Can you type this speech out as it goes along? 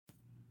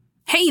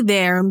Hey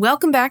there, and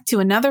welcome back to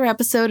another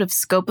episode of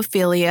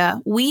Scopophilia.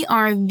 We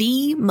are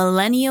the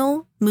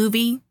Millennial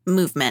Movie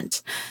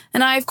Movement.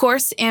 And I, of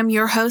course, am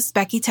your host,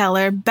 Becky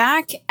Teller,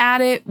 back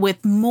at it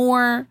with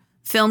more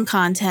film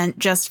content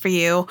just for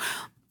you.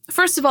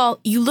 First of all,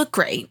 you look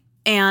great,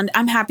 and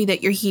I'm happy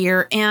that you're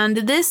here. And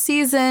this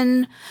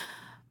season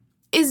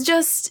is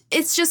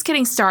it's just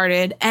getting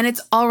started, and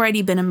it's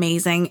already been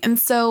amazing. And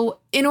so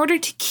in order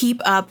to keep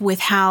up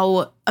with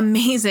how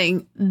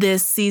amazing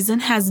this season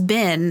has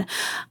been,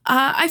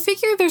 I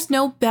figure there's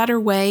no better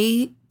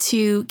way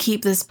to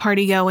keep this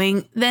party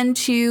going than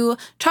to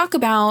talk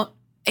about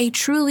a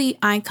truly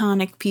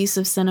iconic piece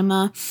of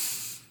cinema,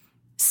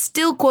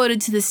 still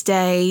quoted to this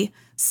day,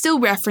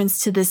 still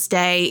referenced to this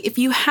day. If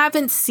you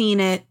haven't seen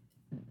it,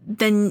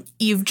 then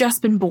you've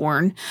just been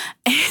born,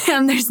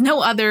 and there's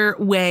no other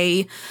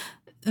way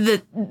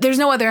there's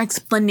no other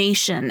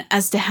explanation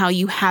as to how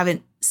you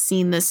haven't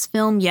seen this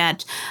film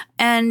yet.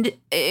 And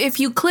if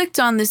you clicked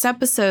on this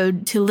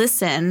episode to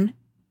listen,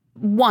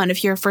 one,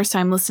 if you're a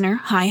first-time listener,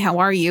 hi, how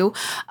are you?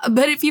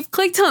 But if you've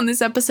clicked on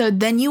this episode,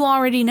 then you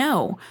already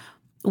know.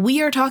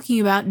 We are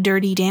talking about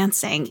Dirty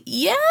Dancing.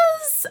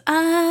 Yes,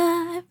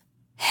 I've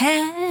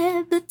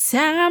had the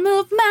time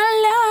of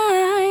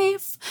my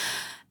life.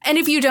 And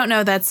if you don't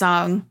know that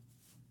song,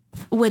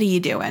 what are you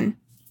doing?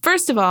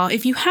 First of all,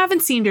 if you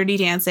haven't seen Dirty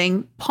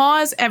Dancing,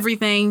 pause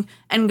everything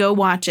and go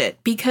watch it,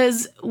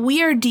 because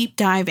we are deep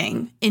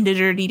diving into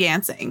Dirty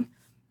Dancing.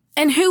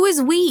 And who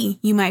is we,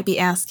 you might be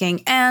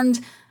asking? And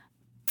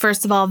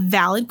first of all,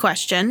 valid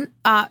question.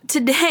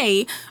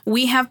 Today,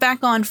 we have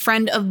back on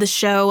friend of the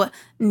show,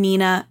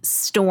 Nina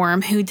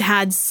Storm, who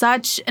had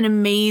such an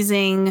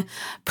amazing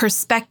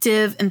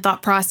perspective and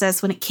thought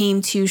process when it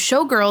came to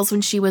Showgirls when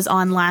she was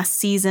on last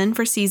season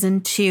for season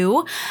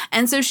 2.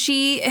 And so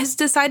she has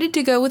decided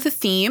to go with a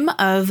theme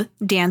of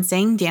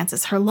dancing. Dance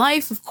is her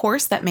life, of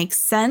course, that makes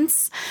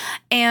sense.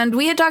 And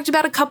we had talked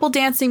about a couple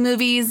dancing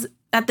movies.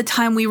 At the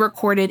time we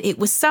recorded, it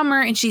was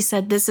summer, and she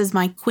said, this is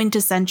my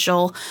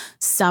quintessential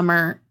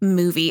summer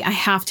movie. I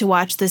have to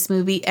watch this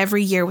movie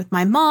every year with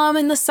my mom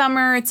in the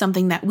summer. It's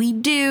something that we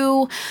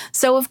do.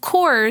 So, of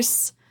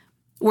course,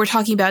 we're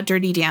talking about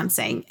Dirty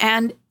Dancing.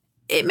 And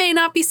it may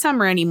not be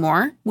summer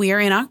anymore. We are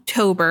in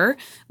October,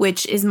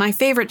 which is my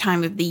favorite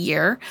time of the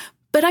year.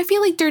 But I feel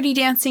like Dirty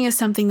Dancing is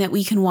something that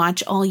we can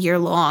watch all year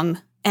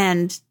long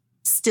and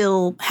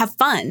still have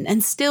fun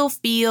and still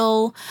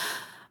feel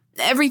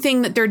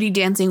everything that Dirty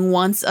Dancing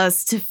wants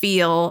us to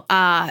feel.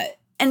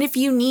 And if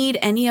you need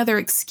any other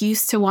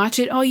excuse to watch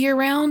it all year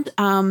round,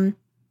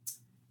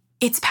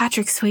 it's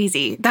Patrick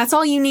Swayze. That's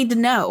all you need to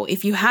know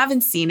if you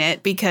haven't seen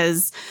it,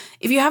 because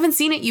if you haven't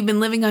seen it, you've been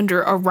living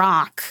under a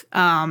rock,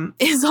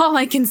 is all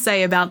I can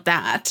say about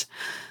that.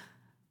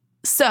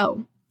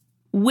 So,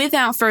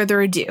 without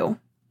further ado,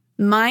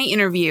 my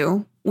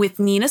interview with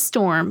Nina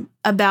Storm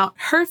about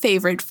her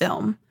favorite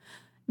film,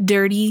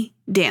 Dirty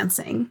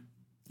Dancing.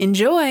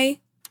 Enjoy!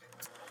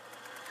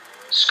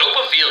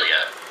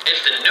 Scopophilia,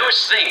 it's the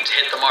newest thing to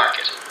hit the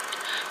market.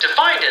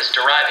 Defined as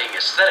deriving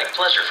aesthetic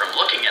pleasure from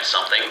looking at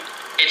something,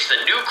 it's the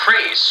new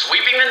craze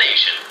sweeping the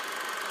nation.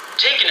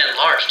 Taken in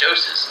large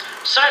doses,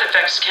 side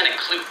effects can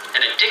include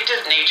an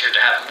addictive nature to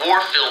have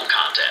more film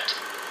content.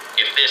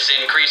 If this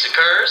increase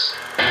occurs,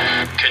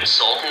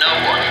 consult no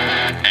one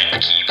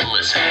and keep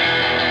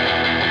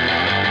listening.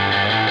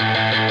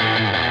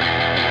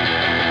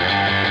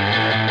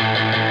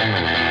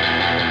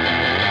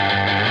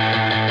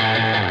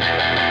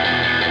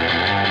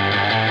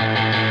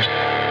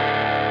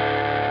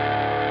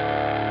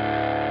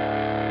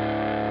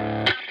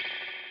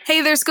 Hey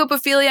there,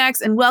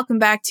 Scopophiliacs, and welcome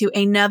back to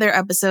another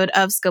episode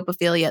of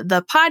Scopophilia,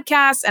 the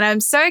podcast. And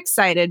I'm so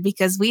excited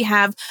because we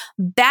have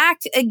back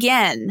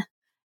again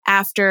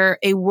after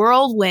a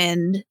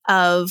whirlwind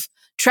of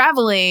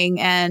traveling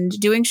and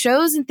doing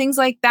shows and things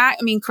like that.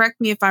 I mean,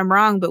 correct me if I'm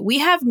wrong, but we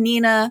have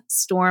Nina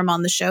Storm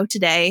on the show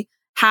today.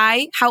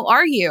 Hi, how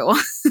are you?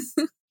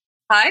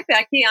 Hi,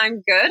 Becky.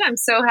 I'm good. I'm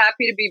so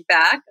happy to be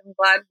back. I'm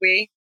glad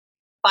we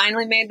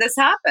finally made this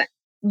happen.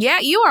 Yeah,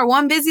 you are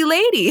one busy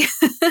lady.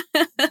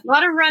 A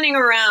lot of running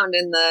around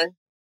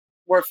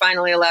we're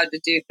finally allowed to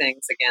do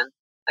things again,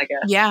 I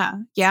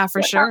guess. Yeah,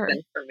 for sure.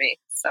 Happened for me.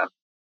 So,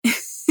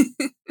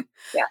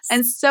 yes.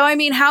 And so, I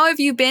mean, how have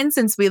you been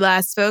since we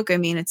last spoke? I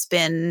mean, it's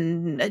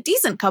been a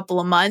decent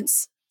couple of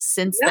months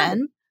since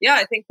then. Yeah,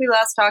 I think we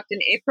last talked in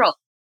April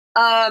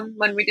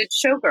when we did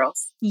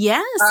Showgirls.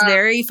 Yes,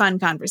 very fun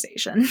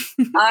conversation.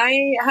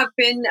 I have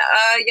been,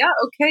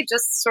 okay,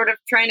 just sort of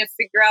trying to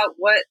figure out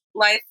what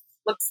life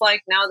looks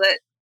like now that,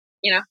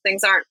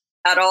 things aren't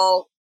at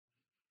all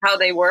how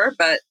they were,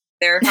 but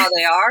they're how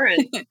they are.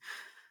 And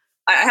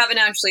I haven't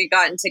actually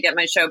gotten to get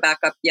my show back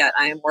up yet.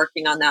 I am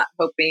working on that,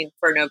 hoping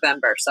for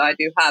November. So I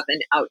do have an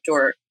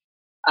outdoor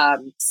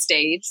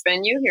stage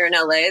venue here in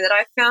LA that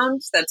I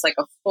found that's like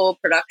a full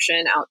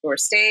production outdoor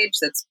stage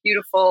that's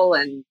beautiful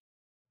and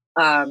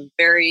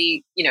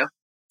very,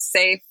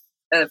 safe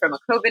from a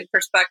COVID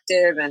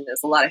perspective. And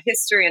there's a lot of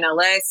history in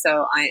LA.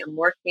 So I am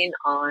working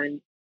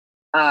on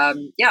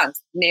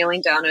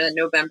nailing down a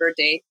November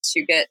date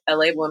to get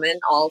LA Woman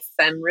All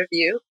Femme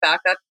Review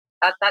back up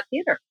at that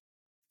theater.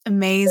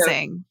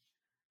 Amazing.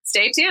 So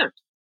stay tuned.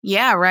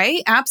 Yeah,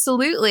 right?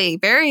 Absolutely.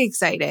 Very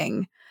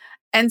exciting.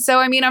 And so,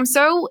 I mean, I'm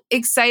so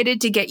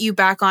excited to get you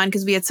back on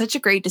because we had such a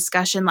great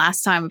discussion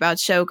last time about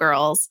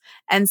Showgirls.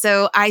 And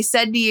so I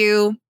said to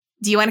you,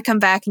 do you want to come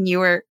back? And you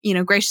were,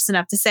 gracious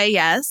enough to say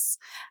yes.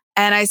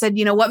 And I said,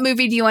 what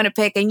movie do you want to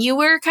pick? And you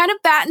were kind of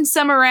batting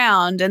some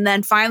around. And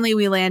then finally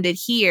we landed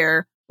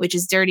here, which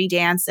is Dirty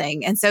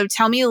Dancing. And so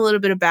tell me a little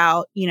bit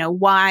about,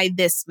 why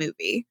this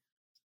movie?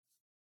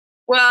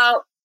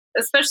 Well,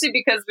 especially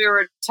because we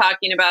were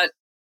talking about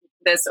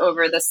this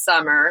over the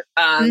summer.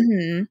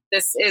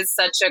 This is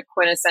such a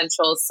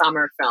quintessential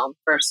summer film,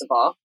 first of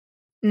all,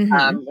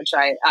 which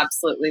I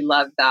absolutely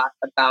love that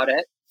about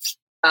it.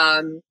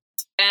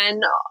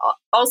 And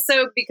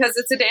also because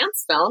it's a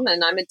dance film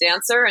and I'm a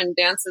dancer and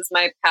dance is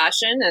my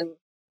passion. And,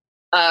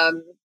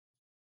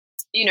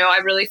 I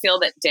really feel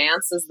that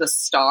dance is the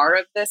star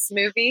of this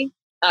movie.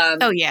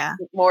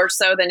 More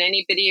so than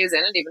anybody who's in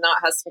it, even though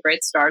it has some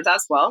great stars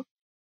as well.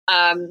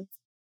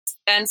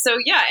 And so,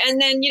 and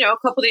then, a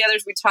couple of the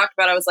others we talked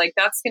about, I was like,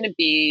 that's going to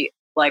be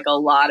like a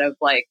lot of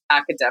like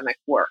academic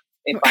work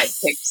if I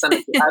picked some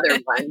of the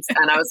other ones.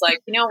 And I was like,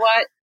 you know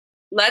what?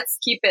 Let's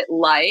keep it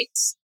light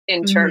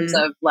in terms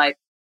of like,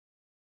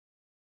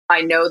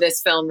 I know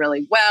this film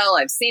really well.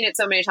 I've seen it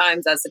so many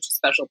times. That's such a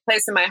special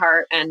place in my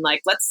heart. And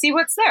like, let's see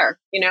what's there,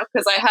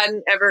 because I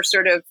hadn't ever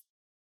sort of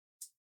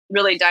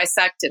really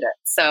dissected it.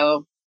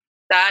 So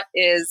that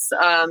is,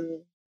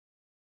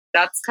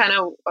 that's kind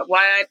of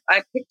why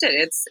I picked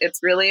it. It's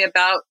really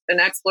about an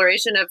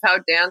exploration of how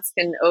dance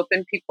can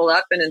open people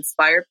up and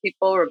inspire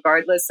people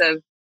regardless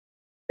of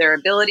their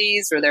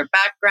abilities or their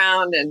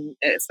background. And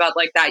it's about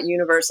like that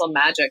universal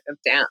magic of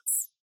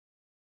dance.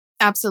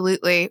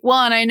 Absolutely.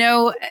 Well, and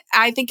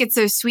I think it's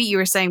so sweet you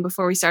were saying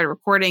before we started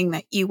recording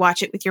that you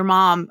watch it with your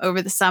mom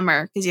over the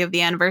summer because you have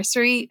the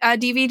anniversary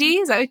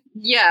DVDs.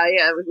 Yeah.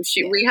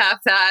 We have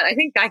that. I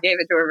think I gave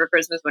it to her for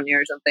Christmas one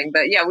year or something.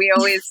 But yeah, we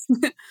always...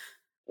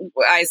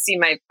 I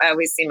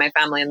always see my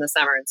family in the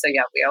summer. And so,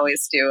 we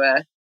always do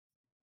a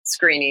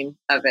screening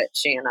of it,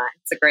 she and I.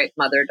 It's a great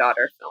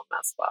mother-daughter film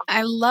as well.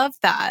 I love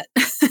that.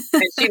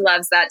 And she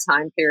loves that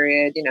time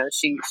period.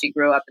 She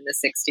grew up in the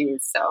 60s.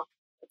 So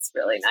it's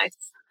really nice.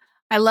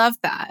 I love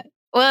that.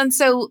 Well, and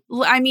so,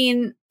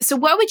 so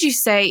what would you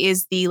say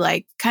is the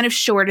like kind of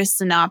shortest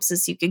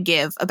synopsis you could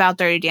give about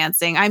Dirty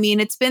Dancing? I mean,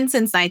 it's been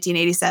since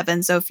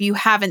 1987. So if you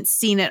haven't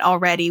seen it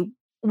already,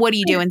 what are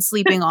you doing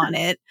sleeping on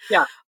it?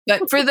 Yeah.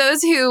 But for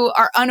those who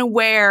are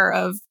unaware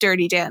of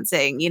Dirty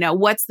Dancing,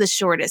 what's the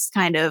shortest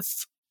kind of?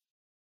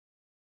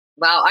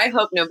 Wow, I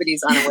hope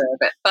nobody's unaware of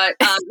it. But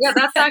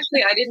that's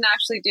actually, I didn't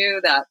actually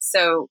do that.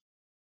 So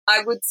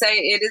I would say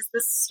it is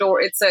the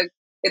story.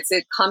 It's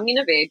a coming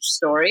of age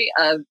story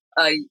of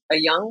a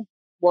young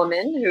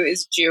woman who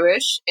is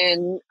Jewish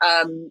in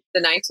the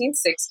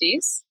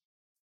 1960s.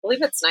 I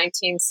believe it's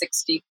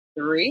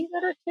 1963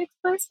 that it takes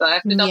place. So I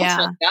have to double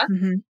check that.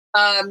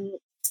 Mm-hmm.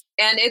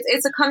 And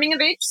it's a coming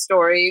of age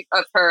story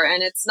of her.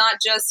 And it's not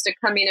just a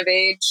coming of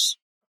age,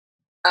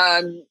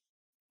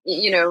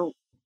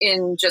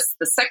 in just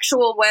the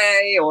sexual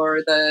way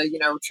or the,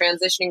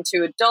 transitioning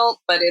to adult,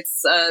 but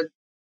it's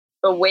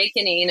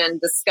awakening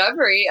and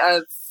discovery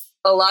of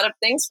a lot of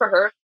things for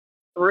her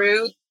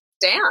through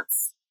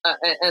dance.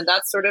 And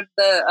that's sort of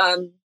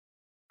the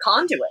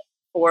conduit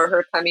for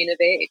her coming of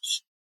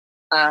age.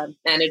 And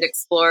it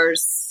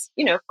explores,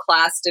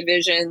 class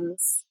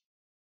divisions,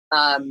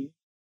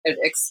 it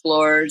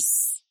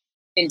explores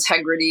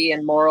integrity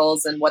and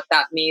morals and what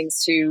that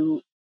means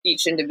to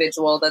each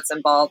individual that's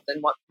involved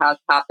and what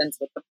happens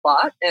with the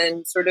plot.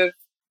 And sort of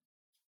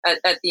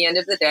at the end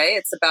of the day,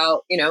 it's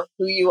about,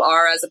 who you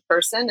are as a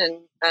person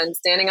and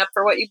standing up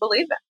for what you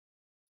believe in.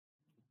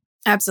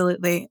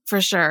 Absolutely, for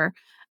sure.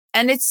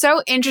 And it's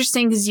so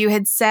interesting because you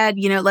had said,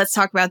 let's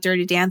talk about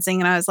Dirty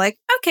Dancing. And I was like,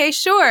 okay,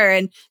 sure.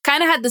 And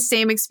kind of had the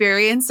same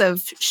experience of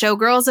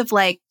Showgirls of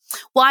like,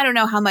 well, I don't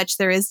know how much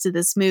there is to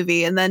this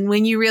movie. And then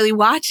when you really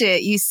watch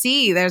it, you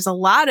see there's a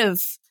lot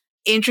of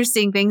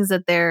interesting things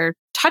that they're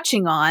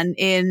touching on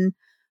in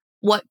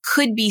what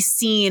could be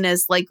seen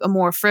as like a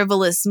more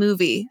frivolous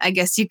movie, I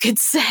guess you could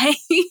say.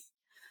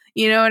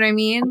 You know what I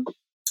mean?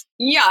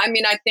 Yeah, I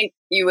mean, I think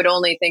you would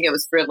only think it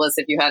was frivolous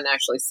if you hadn't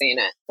actually seen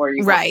it or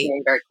you weren't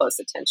paying very close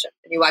attention.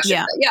 And you watched it.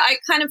 Yeah, I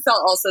kind of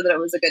felt also that it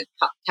was a good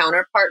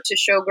counterpart to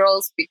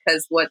Showgirls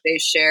because what they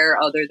share,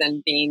 other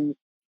than being,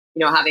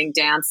 having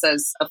dance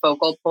as a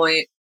focal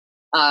point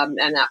and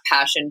that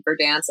passion for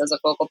dance as a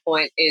focal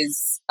point,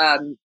 is a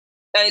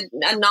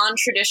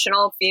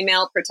non-traditional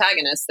female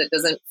protagonist that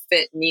doesn't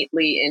fit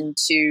neatly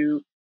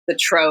into the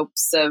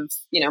tropes of,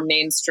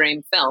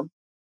 mainstream film.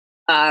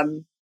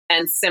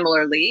 And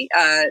similarly,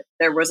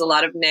 there was a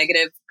lot of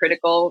negative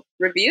critical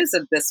reviews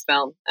of this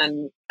film.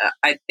 And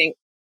I think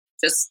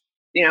just,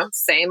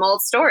 same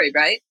old story,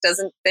 right?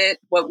 Doesn't fit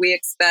what we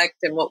expect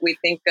and what we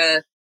think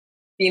a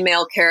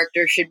female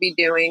character should be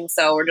doing.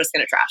 So we're just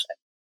going to trash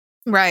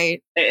it.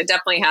 Right. It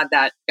definitely had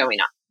that going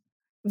on.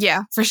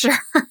 Yeah, for sure.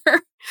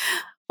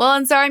 Well,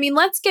 and so, I mean,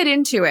 let's get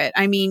into it.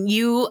 I mean,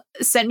 you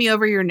sent me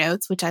over your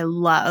notes, which I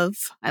love.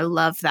 I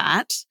love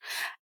that.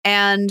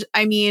 And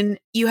I mean,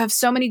 you have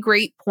so many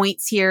great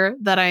points here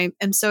that I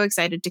am so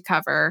excited to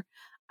cover.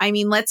 I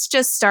mean, let's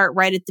just start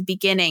right at the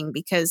beginning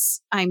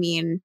because, I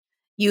mean,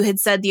 you had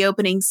said the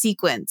opening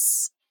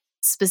sequence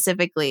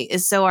specifically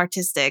is so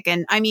artistic.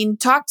 And I mean,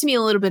 talk to me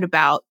a little bit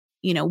about,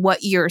 you know, what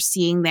you're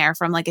seeing there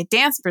from like a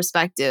dance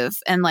perspective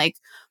and like,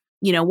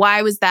 you know,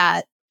 why was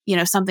that, you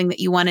know, something that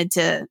you wanted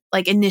to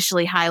like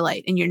initially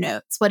highlight in your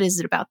notes? What is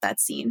it about that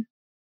scene?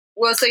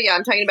 Well, so yeah,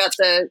 I'm talking about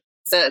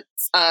the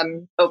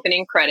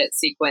opening credit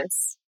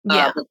sequence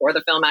before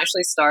the film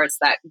actually starts.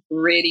 That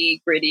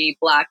gritty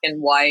black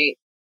and white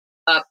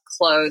up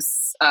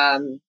close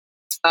of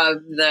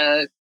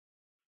the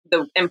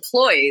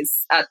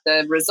employees at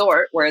the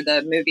resort where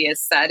the movie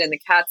is set in the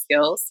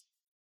Catskills.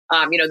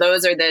 You know,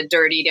 those are the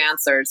dirty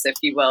dancers, if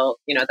you will,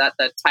 you know, that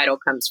the title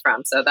comes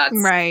from. So that's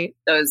right.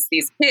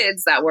 These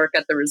kids that work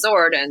at the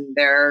resort and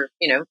they're,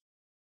 you know,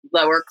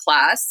 lower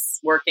class,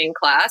 working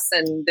class.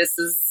 And this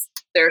is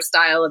their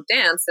style of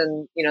dance.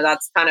 And, you know,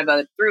 that's kind of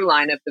a through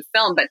line of the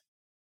film. But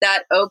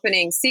that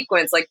opening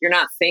sequence, like you're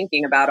not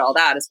thinking about all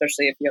that,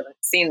 especially if you haven't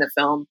seen the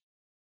film.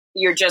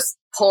 You're just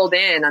pulled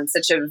in on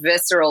such a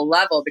visceral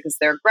level because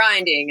they're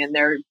grinding and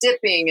they're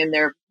dipping and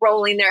they're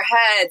rolling their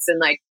heads and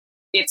like,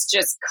 it's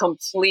just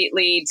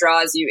completely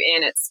draws you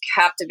in. It's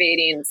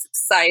captivating. It's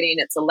exciting.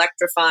 It's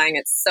electrifying.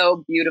 It's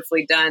so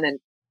beautifully done. And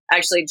I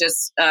actually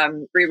just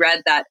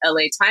reread that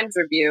LA Times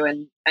review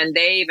and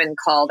they even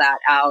call that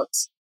out.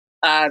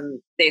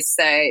 They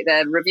say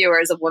the reviewer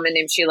is a woman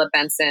named Sheila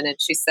Benson, and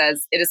she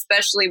says, it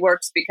especially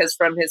works because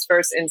from his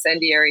first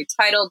incendiary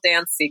title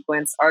dance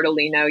sequence,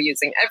 Ardolino,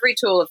 using every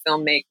tool of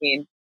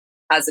filmmaking,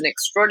 has an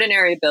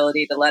extraordinary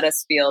ability to let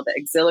us feel the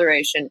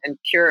exhilaration and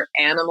pure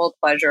animal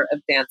pleasure of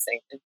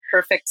dancing in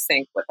perfect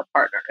sync with a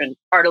partner. And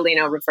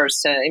Ardolino refers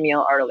to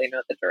Emile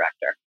Ardolino, the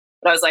director.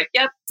 But I was like,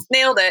 yep,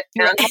 nailed it.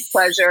 Animal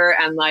pleasure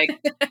and like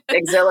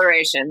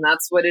exhilaration.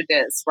 That's what it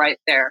is right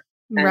there.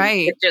 And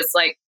right. It's just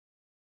like,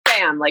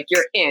 bam, like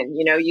you're in,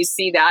 you know, you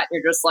see that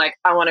and you're just like,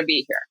 I want to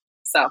be here.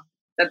 So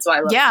that's why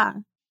I love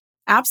it.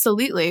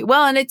 Absolutely.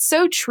 Well, and it's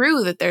so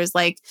true that there's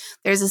a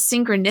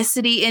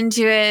synchronicity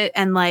into it.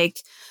 And like,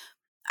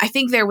 I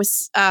think there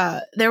was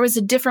a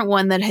different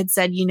one that had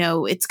said, you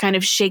know, it's kind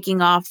of shaking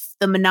off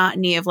the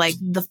monotony of like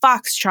the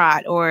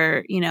foxtrot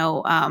or, you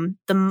know,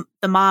 the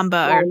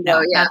mamba or no,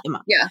 yeah. not the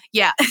mamba.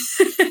 Yeah.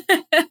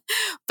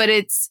 But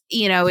it's,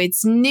 you know,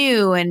 it's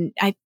new. And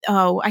I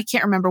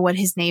can't remember what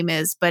his name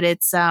is, but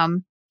it's,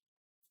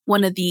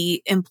 one of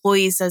the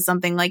employees says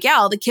something like, yeah,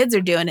 all the kids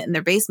are doing it in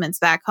their basements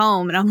back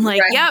home. And I'm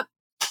like, yep,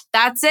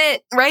 that's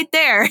it right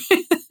there.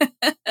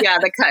 Yeah,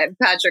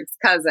 Patrick's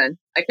cousin.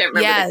 I can't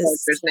remember the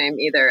character's name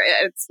either.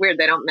 It's weird.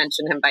 They don't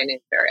mention him by name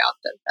very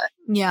often. But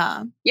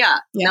yeah.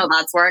 No,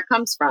 that's where it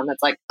comes from.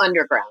 It's like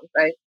underground,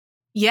 right?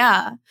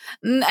 Yeah.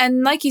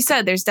 And like you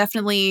said, there's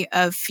definitely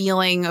a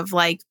feeling of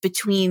like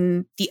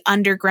between the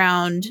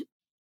underground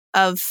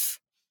of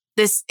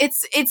this,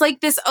 it's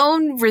like this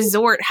own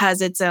resort has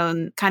its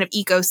own kind of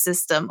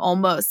ecosystem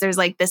almost. There's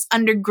like this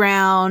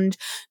underground,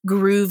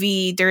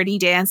 groovy, dirty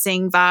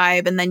dancing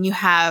vibe. And then you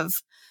have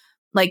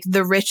like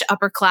the rich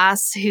upper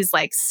class who's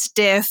like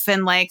stiff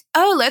and like,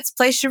 oh, let's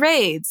play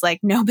charades. Like,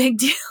 no big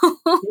deal.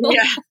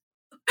 Yeah.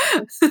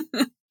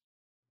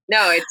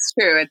 No, it's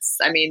true.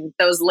 I mean,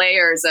 those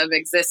layers of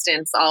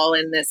existence all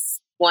in this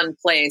one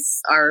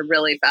place are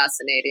really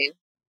fascinating.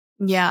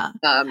 Yeah.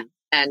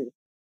 And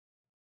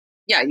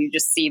yeah, you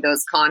just see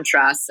those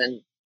contrasts.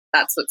 And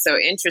that's what's so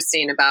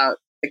interesting about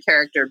the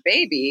character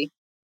Baby,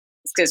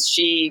 is because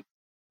she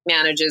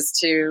manages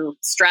to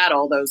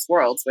straddle those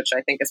worlds, which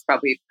I think is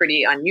probably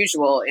pretty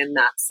unusual in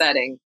that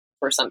setting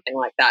for something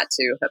like that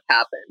to have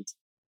happened.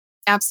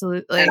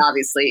 Absolutely. And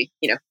obviously,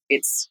 you know,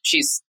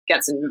 she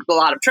gets in a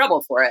lot of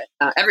trouble for it.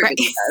 Everybody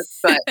does,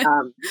 but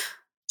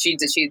she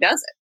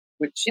does it,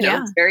 which, you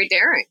know, it's very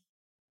daring.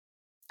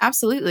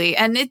 Absolutely.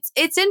 And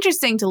it's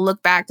interesting to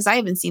look back because I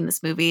haven't seen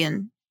this movie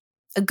in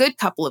a good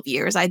couple of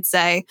years, I'd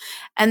say.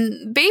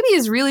 And Baby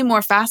is really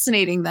more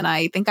fascinating than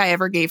I think I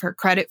ever gave her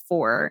credit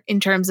for in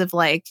terms of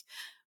like,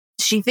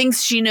 she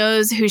thinks she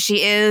knows who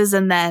she is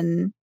and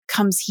then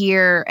comes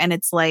here and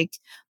it's like,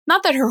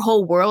 not that her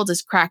whole world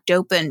is cracked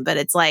open, but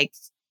it's like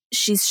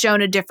she's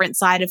shown a different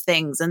side of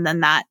things. And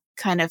then that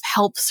kind of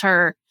helps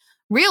her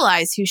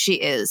realize who she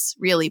is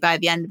really by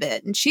the end of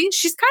it. And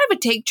she's kind of a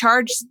take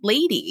charge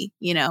lady,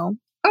 you know,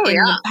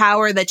 the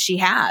power that she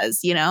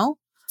has, you know?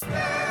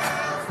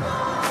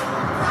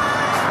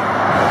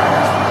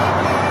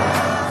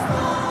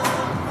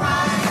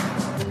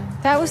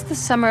 That was the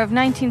summer of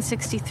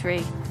 1963,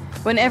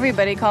 when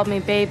everybody called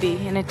me baby,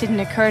 and it didn't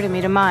occur to me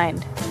to mind.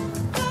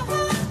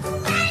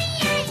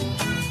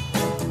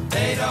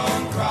 They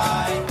don't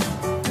cry.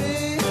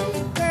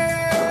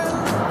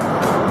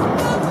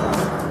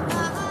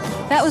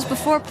 That was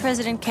before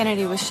President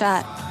Kennedy was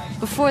shot,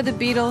 before the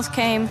Beatles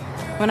came,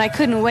 when I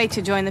couldn't wait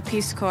to join the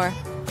Peace Corps,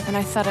 and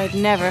I thought I'd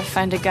never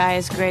find a guy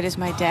as great as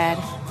my dad.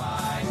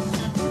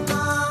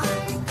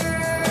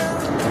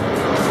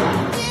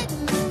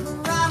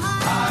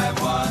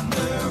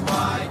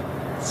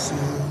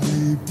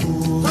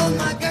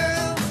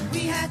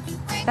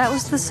 That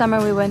was the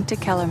summer we went to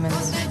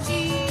Kellerman's.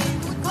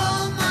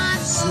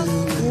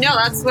 No,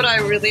 that's what I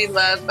really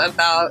love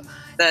about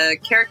the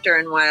character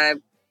and why I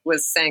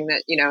was saying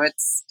that, it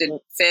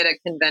didn't fit a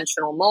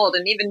conventional mold.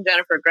 And even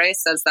Jennifer Grey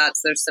says that.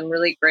 So there's some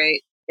really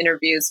great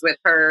interviews with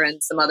her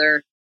and some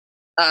other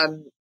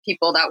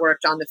people that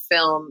worked on the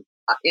film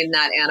in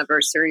that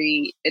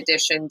anniversary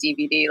edition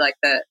DVD, like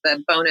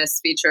the bonus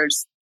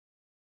features.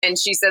 And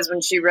she says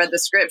when she read the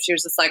script, she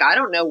was just like, I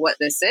don't know what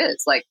this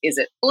is. Like, is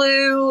it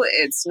blue?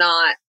 It's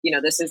not,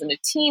 this isn't a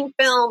teen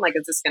film. Like,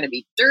 is this going to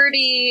be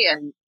dirty?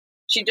 And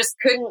she just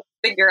couldn't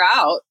figure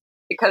out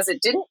because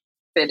it didn't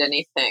fit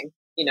anything,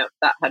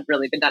 that had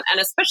really been done.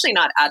 And especially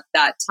not at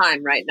that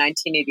time, right?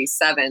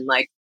 1987,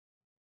 like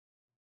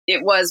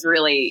it was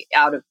really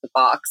out of the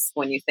box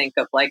when you think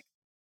of like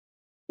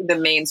the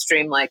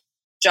mainstream, like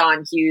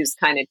John Hughes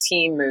kind of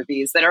teen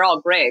movies that are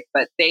all great,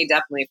 but they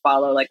definitely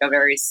follow like a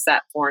very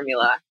set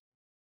formula.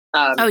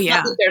 Oh yeah.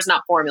 Not that there's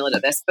not formula to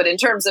this, but in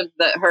terms of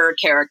her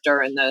character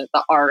and the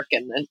arc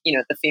and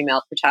the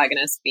female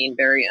protagonist being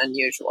very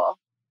unusual.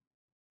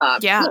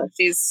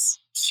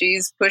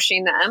 She's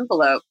pushing the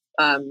envelope.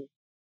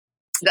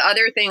 The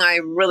other thing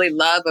I really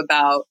love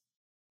about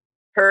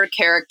her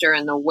character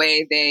and the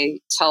way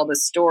they tell the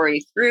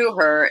story through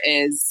her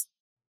is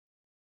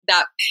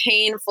that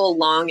painful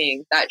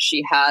longing that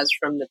she has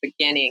from the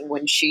beginning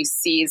when she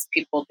sees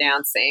people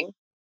dancing.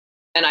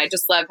 And I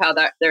just love how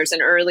that there's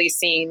an early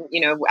scene,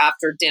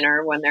 after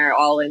dinner when they're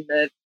all in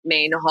the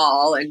main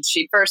hall and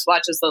she first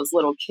watches those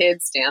little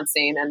kids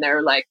dancing and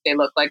they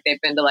look like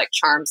they've been to like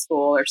charm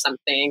school or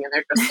something. And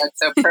they're just like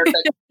so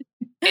perfect.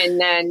 And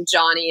then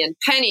Johnny and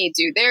Penny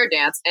do their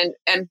dance.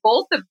 And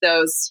both of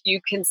those you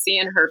can see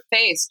in her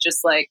face,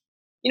 just like,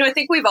 I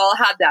think we've all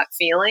had that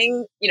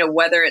feeling,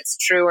 whether it's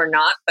true or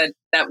not, but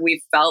that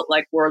we've felt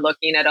like we're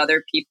looking at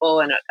other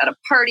people and at a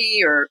party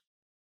or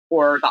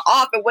the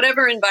office,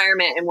 whatever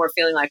environment. And we're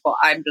feeling like, well,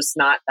 I'm just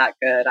not that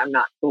good. I'm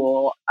not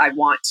cool. I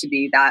want to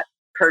be that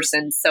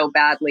person so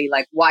badly.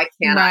 Like, why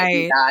can't I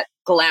be that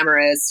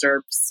glamorous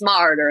or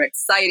smart or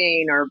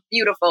exciting or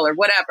beautiful or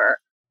whatever?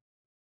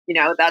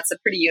 That's a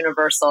pretty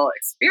universal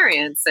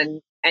experience.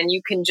 And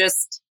you can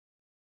just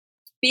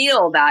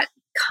feel that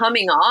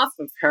coming off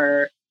of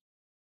her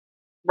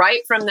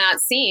right from that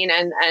scene.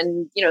 And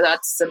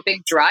that's a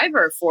big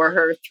driver for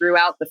her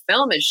throughout the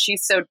film is she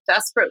so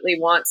desperately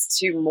wants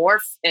to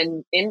morph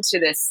into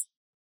this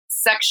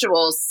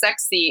sexual,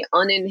 sexy,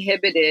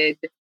 uninhibited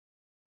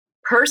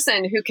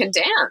person who can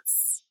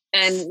dance.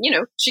 And,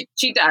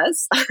 she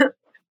does.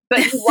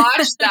 But you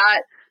watch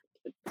that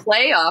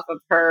play off of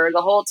her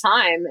the whole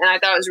time. And I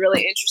thought it was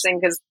really interesting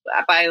because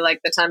by like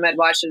the time I'd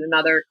watched it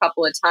another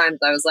couple of times,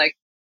 I was like,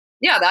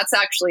 yeah, that's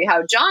actually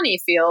how Johnny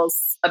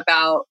feels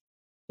about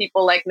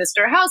people like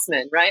Mr.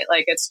 Houseman, right?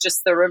 Like it's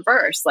just the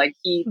reverse. Like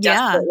he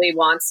desperately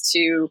wants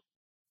to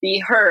be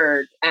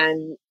heard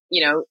and,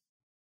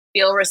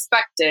 feel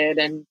respected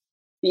and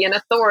be an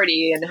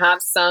authority and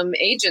have some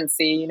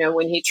agency,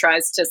 when he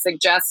tries to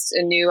suggest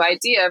a new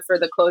idea for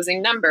the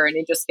closing number and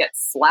he just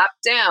gets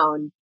slapped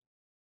down.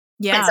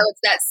 Yeah. And so it's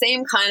that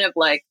same kind of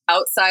like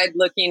outside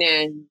looking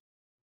in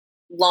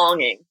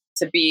longing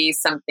to be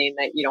something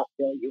that you don't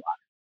feel you are.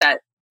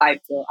 That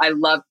I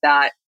love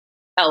that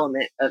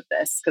element of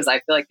this because I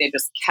feel like they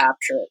just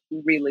capture it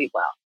really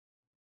well.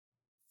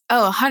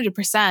 Oh,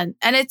 100%.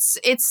 And it's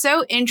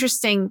so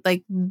interesting,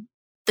 like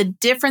the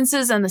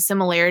differences and the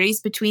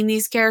similarities between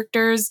these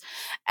characters.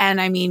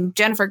 And I mean,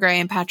 Jennifer Grey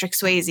and Patrick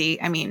Swayze,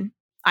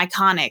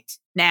 iconic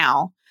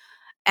now.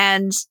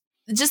 And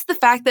just the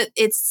fact that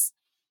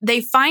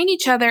they find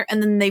each other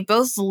and then they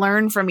both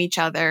learn from each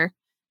other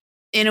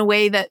in a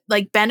way that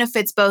like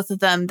benefits both of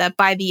them, that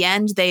by the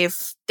end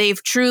they've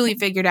truly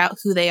figured out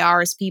who they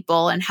are as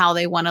people and how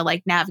they want to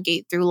like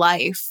navigate through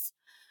life.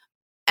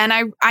 And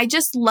I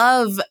just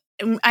love,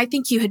 I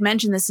think you had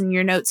mentioned this in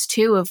your notes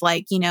too, of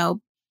like,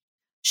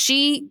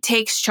 she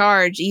takes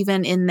charge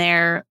even in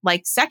their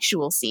like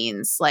sexual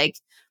scenes. Like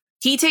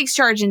he takes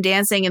charge in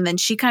dancing and then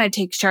she kind of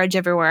takes charge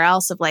everywhere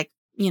else of like,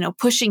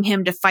 pushing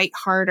him to fight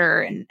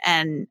harder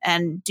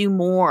and do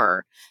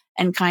more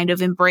and kind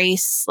of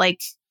embrace, like,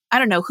 I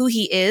don't know who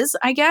he is,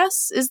 I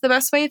guess is the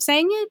best way of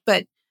saying it.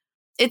 But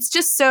it's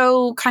just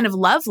so kind of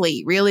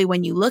lovely, really,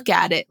 when you look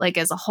at it like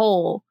as a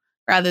whole,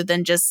 rather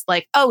than just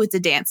like, oh, it's a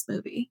dance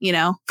movie,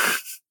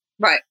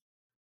 Right.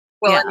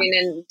 Well, yeah.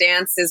 And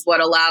dance is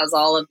what allows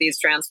all of these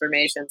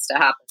transformations to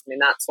happen.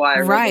 That's why I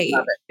really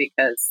love it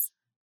because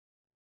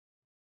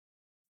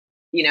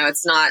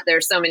it's not,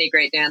 there's so many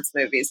great dance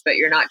movies, but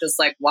you're not just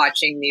like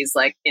watching these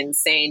like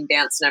insane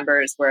dance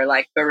numbers where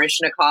like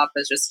Baryshnikov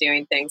is just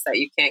doing things that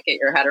you can't get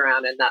your head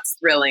around. And that's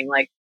thrilling.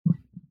 Like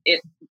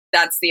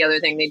that's the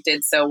other thing they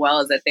did so well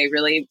is that they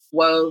really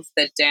wove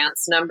the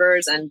dance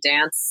numbers and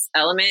dance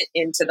element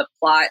into the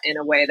plot in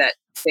a way that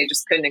they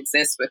just couldn't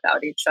exist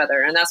without each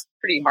other. And that's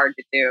pretty hard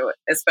to do,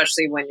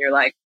 especially when you're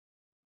like,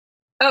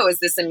 oh, is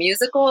this a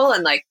musical?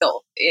 And like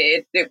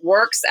it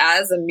works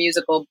as a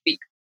musical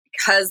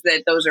because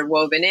that those are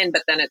woven in,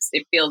 but then it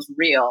feels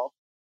real.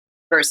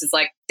 versus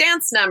like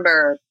dance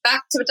number,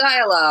 back to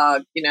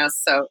dialogue,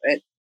 so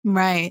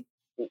Right.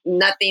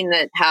 nothing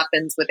that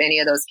happens with any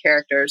of those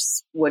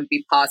characters would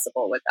be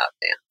possible without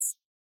dance.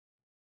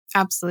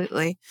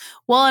 Absolutely.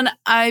 Well, and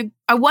I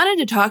wanted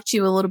to talk to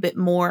you a little bit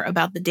more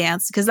about the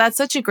dance, because that's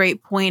such a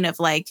great point of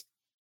like,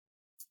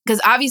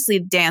 because obviously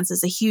dance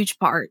is a huge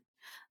part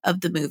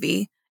of the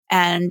movie.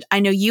 And I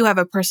know you have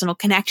a personal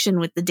connection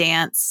with the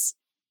dance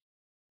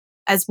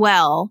as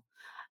well.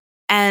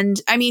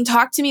 And I mean,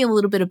 talk to me a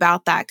little bit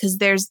about that, because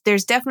there's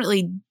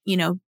definitely,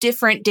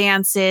 different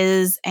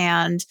dances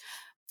and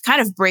kind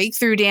of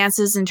breakthrough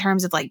dances in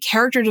terms of like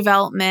character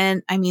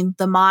development. I mean,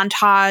 the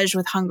montage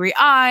with Hungry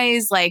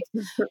Eyes, like,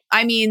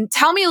 I mean,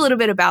 tell me a little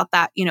bit about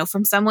that,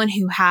 from someone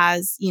who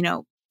has,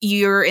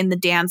 you're in the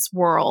dance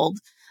world.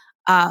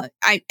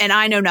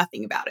 I know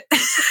nothing about it.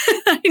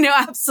 I know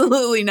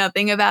absolutely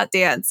nothing about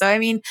dance. So, I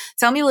mean,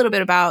 tell me a little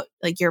bit about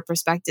like your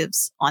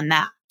perspectives on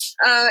that.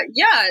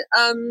 Yeah.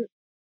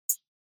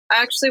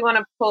 I actually want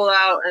to pull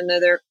out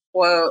another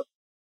quote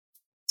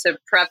to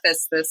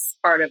preface this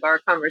part of our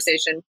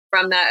conversation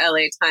from that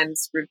LA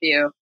Times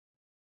review.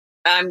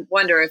 I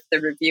wonder if the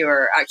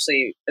reviewer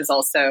actually has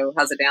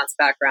a dance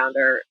background,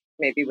 or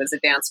maybe was a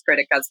dance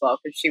critic as well,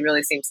 because she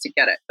really seems to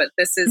get it. But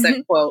this is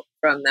a quote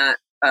from that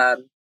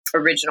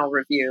original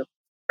review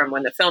from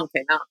when the film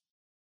came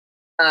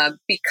out.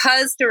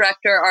 Because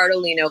director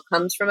Ardolino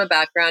comes from a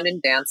background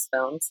in dance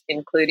films,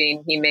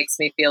 including He Makes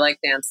Me Feel Like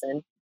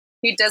Dancing,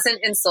 he doesn't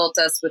insult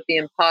us with the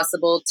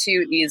impossible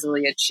too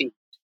easily achieved.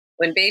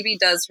 When Baby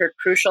does her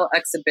crucial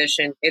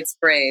exhibition, it's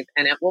brave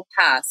and it will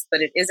pass,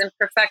 but it isn't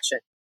perfection.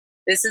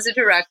 This is a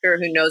director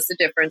who knows the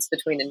difference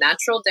between a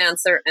natural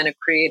dancer and a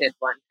created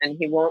one, and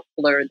he won't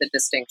blur the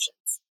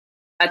distinctions.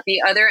 At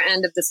the other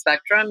end of the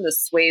spectrum, the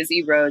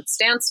Swayze Rhodes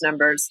dance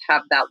numbers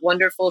have that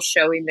wonderful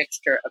showy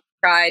mixture of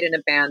pride and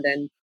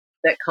abandon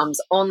that comes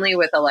only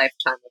with a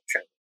lifetime of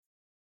training.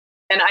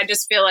 And I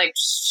just feel like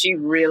she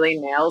really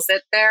nails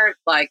it there.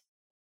 Like,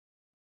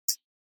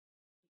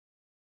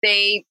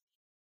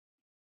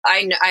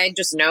 I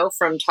just know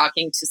from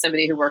talking to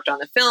somebody who worked on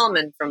the film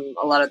and from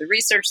a lot of the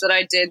research that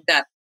I did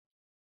that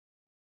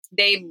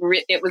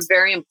it was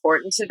very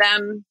important to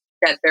them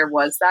that there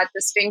was that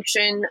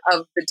distinction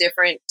of the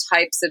different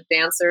types of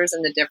dancers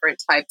and the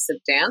different types of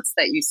dance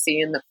that you see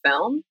in the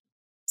film.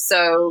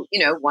 So,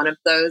 one of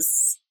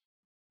those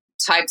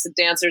types of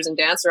dancers and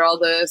dance are all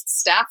the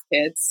staff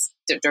kids,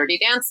 dirty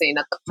dancing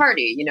at the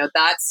party.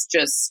 That's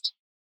just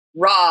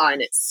raw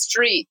and it's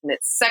street and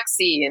it's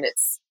sexy and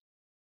it's,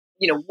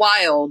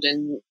 wild,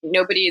 and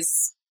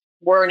nobody's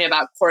worrying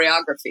about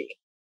choreography.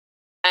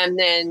 And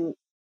then,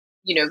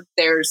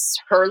 there's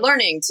her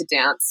learning to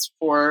dance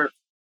for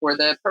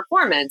the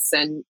performance.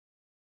 And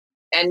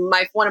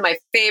one of my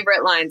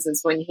favorite lines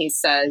is when he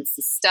says,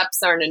 the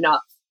steps aren't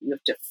enough. You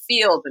have to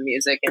feel the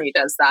music. And he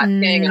does that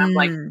thing. And I'm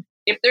like,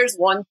 if there's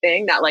one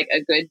thing that like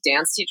a good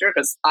dance teacher,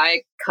 because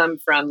I come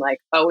from like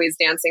always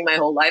dancing my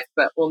whole life,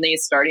 but only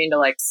starting to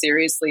like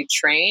seriously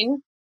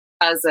train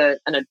as an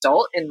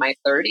adult in my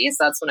 30s.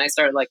 That's when I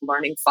started like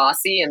learning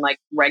Fosse and like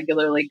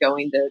regularly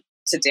going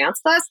to dance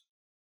class.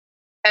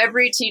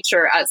 Every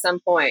teacher at some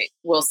point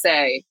will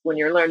say, when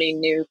you're learning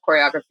new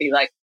choreography,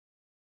 like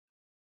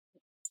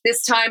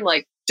this time,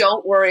 like,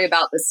 don't worry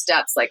about the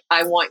steps. Like,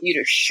 I want you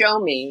to show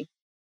me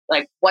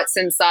like what's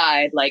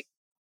inside, like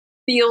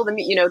feel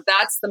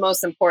that's the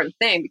most important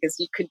thing, because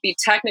you could be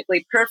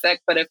technically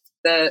perfect, but if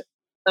the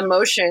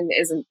emotion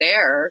isn't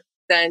there,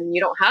 then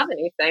you don't have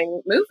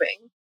anything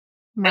moving.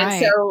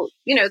 Right. And so,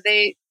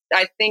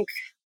 I think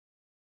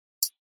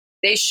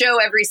they show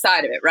every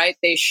side of it, right?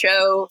 They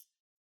show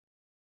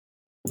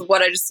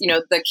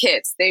the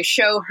kids, they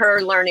show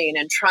her learning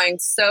and trying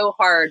so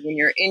hard when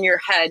you're in your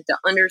head to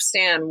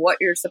understand what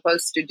you're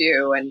supposed to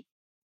do. And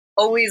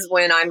always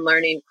when I'm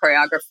learning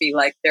choreography,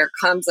 like there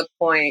comes a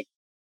point,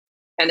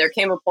 and there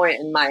came a point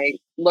in my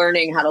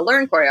learning how to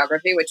learn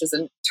choreography, which is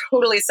a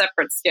totally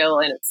separate skill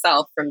in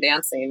itself from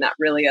dancing. That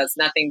really has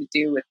nothing to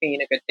do with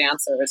being a good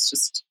dancer. It's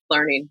just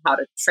learning how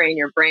to train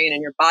your brain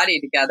and your body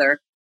together,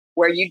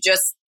 where you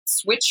just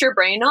switch your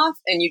brain off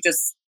and you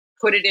just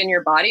put it in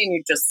your body and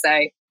you just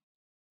say,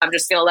 I'm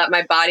just going to let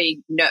my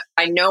body know.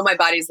 I know my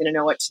body's going to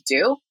know what to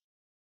do.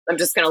 I'm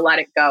just going to let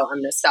it go. I'm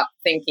going to stop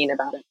thinking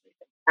about it.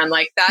 And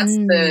like, that's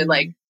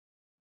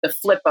the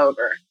flip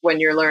over when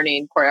you're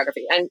learning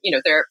choreography. And,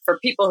 there, for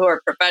people who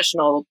are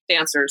professional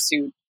dancers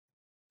who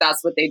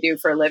that's what they do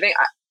for a living,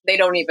 they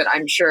don't even,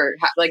 I'm sure,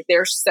 like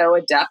they're so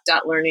adept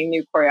at learning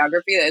new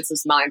choreography that it's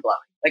just mind blowing.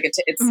 Like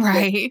it's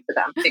right for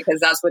them, because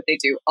that's what they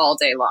do all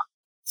day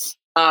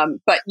long.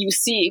 But you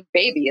see,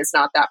 Baby is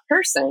not that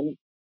person.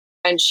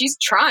 And she's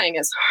trying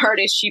as hard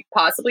as she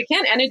possibly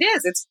can. And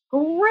it's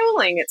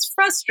grueling. It's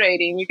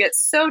frustrating. You get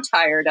so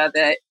tired of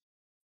it.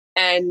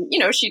 And,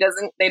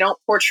 they don't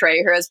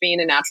portray her as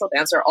being a natural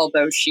dancer,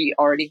 although she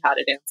already had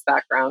a dance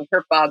background.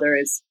 Her father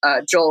is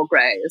Joel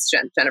Grey, is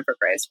Jennifer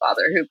Grey's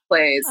father, who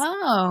plays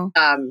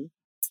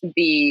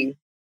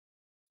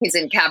he's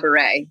in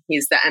Cabaret.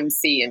 He's the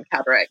MC in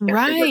Cabaret.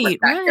 Right.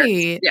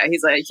 Yeah,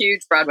 he's a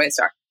huge Broadway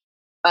star.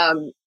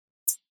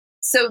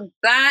 so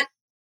that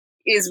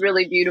is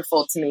really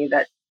beautiful to me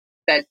that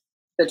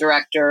the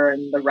director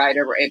and the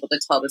writer were able to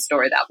tell the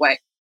story that way.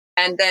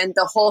 And then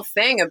the whole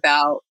thing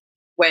about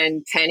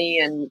when Penny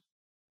and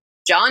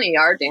Johnny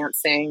are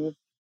dancing,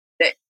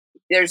 that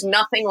there's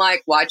nothing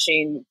like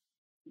watching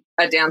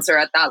a dancer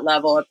at that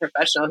level, a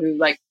professional who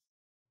like,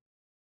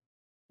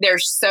 they're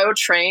so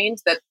trained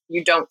that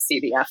you don't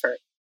see the effort.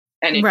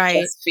 And it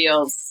just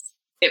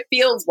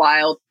feels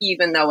wild,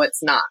 even though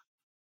it's not.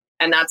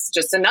 And that's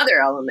just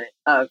another element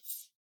of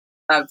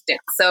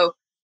dance. So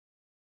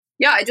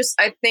yeah,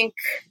 I think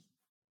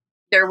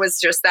there was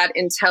just that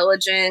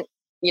intelligent,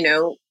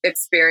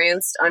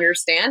 experienced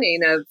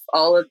understanding of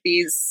all of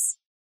these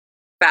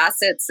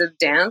facets of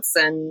dance,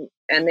 and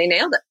they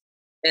nailed it.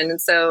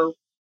 And so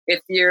if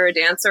you're a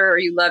dancer or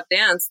you love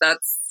dance,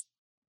 that's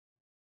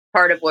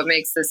part of what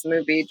makes this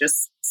movie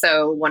just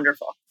so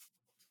wonderful.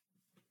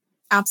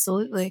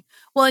 Absolutely.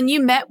 Well, and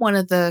you met one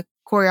of the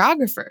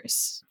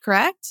choreographers,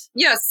 correct?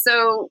 Yes.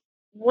 So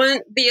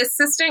the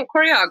assistant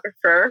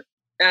choreographer,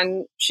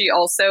 and she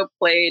also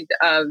played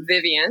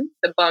Vivian,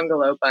 the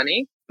Bungalow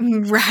Bunny.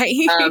 Right.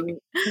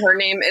 Her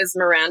name is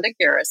Miranda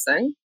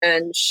Garrison,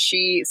 and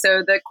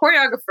so the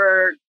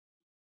choreographer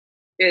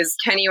is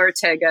Kenny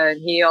Ortega, and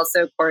he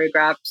also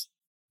choreographed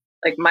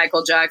like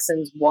Michael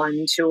Jackson's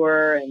One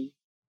tour,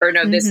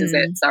 This Is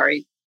It.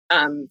 Sorry.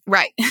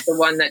 Right. The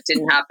one that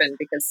didn't happen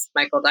because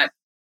Michael died.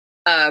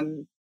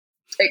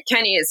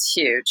 Kenny is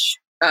huge.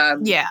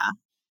 Yeah.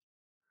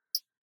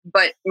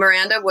 But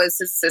Miranda was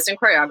his assistant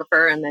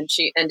choreographer, and then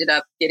she ended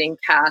up getting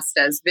cast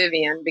as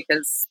Vivian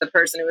because the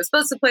person who was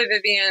supposed to play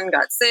Vivian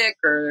got sick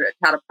or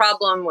had a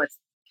problem with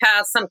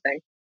cast, something.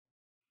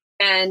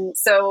 And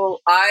so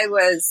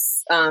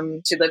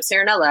she lives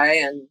here in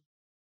LA, and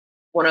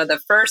one of the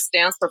first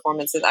dance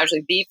performances,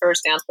 actually the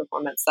first dance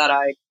performance that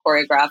I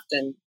choreographed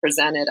and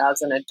presented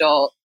as an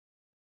adult,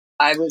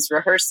 I was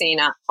rehearsing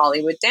at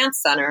Hollywood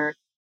Dance Center,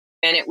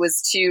 and it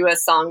was to a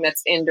song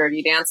that's in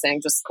Dirty Dancing.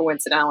 Just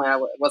coincidentally,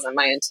 it wasn't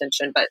my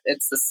intention, but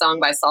it's a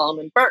song by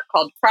Solomon Burke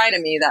called Cry to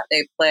Me that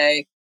they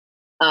play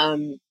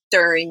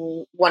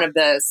during one of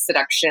the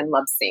seduction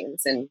love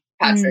scenes in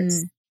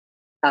Patrick's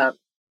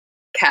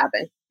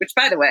cabin, which,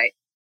 by the way,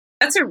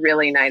 that's a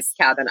really nice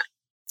cabin.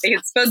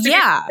 It's supposed to be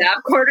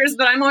staff quarters,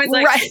 but I'm always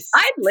like,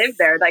 I'd live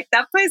there. Like,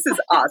 that place is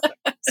awesome.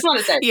 Just want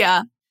to say.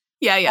 Yeah.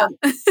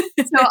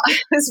 So I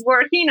was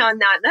working on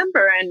that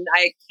number, and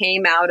I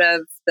came out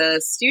of the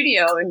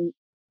studio, and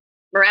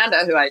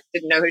Miranda, who I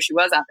didn't know who she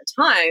was at the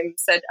time,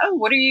 said, "Oh,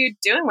 what are you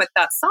doing with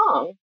that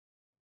song?"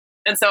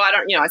 And so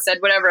I said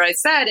whatever I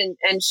said,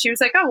 and she was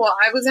like, "Oh, well,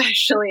 I was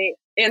actually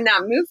in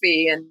that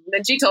movie." And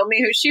then she told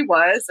me who she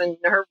was and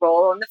her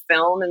role in the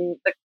film and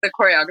the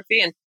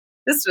choreography. And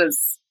this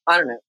was, I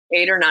don't know,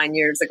 8 or 9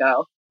 years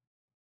ago.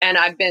 And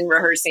I've been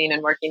rehearsing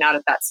and working out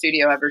at that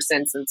studio ever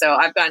since. And so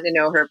I've gotten to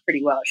know her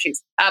pretty well.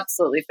 She's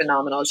absolutely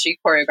phenomenal. She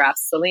choreographs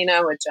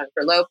Selena with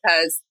Jennifer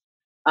Lopez.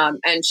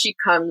 And she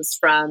comes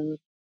from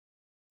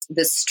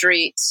the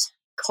street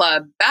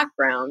club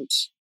background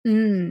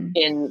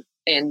in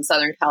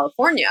Southern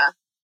California.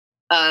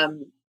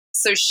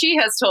 So she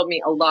has told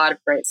me a lot of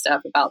great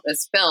stuff about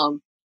this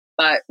film.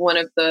 But one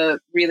of the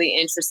really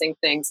interesting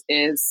things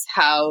is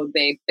how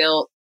they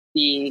built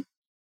the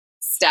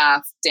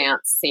staff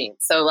dance scene.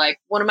 So like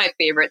one of my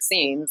favorite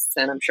scenes,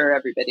 and I'm sure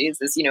everybody's,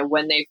 is,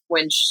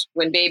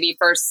 when Baby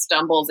first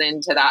stumbles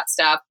into that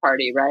staff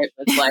party, right?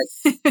 It's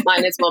like,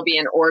 might as well be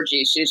an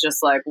orgy. She's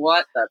just like,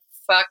 what the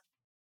fuck?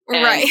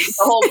 And the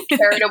whole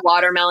carrot of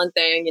watermelon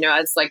thing,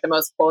 it's like the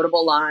most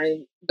quotable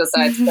line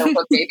besides don't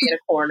put Baby in a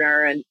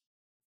corner.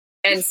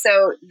 And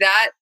so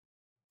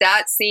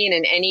that scene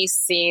and any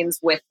scenes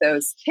with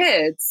those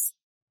kids,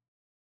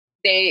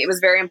 it was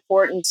very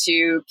important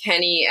to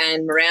Kenny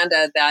and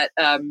Miranda that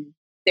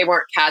they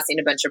weren't casting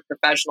a bunch of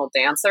professional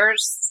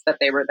dancers, that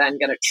they were then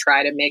going to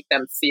try to make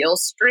them feel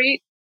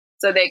street.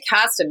 So they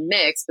cast a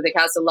mix, but they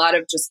cast a lot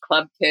of just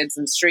club kids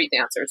and street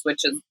dancers,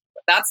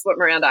 that's what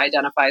Miranda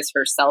identifies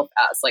herself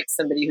as, like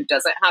somebody who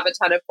doesn't have a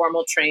ton of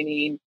formal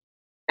training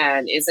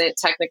and isn't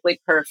technically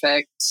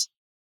perfect,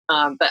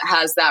 but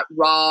has that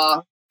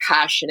raw,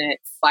 passionate,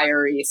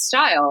 fiery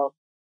style.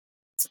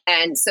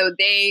 And so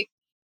they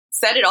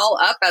set it all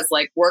up as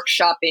like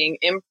workshopping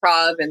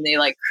improv, and they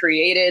like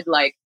created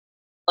like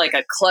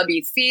a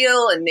clubby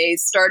feel, and they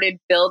started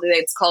building,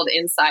 it's called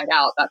Inside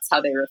Out. That's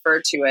how they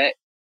refer to it.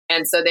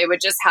 And so they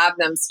would just have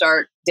them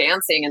start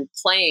dancing and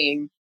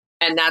playing.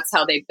 And that's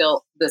how they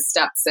built the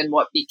steps, and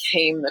what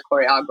became the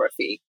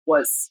choreography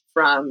was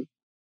from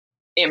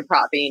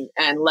improvising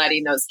and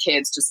letting those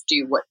kids just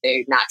do what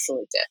they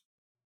naturally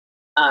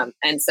did.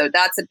 And so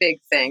that's a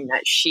big thing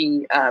that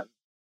she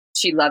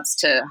loves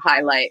to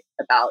highlight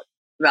about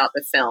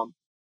the film.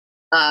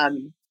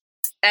 And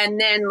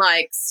then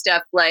like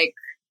stuff like,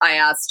 I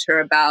asked her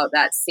about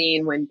that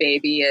scene when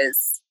Baby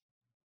is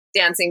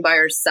dancing by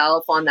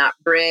herself on that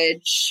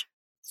bridge,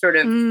 sort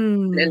of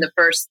in the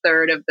first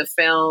third of the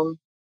film.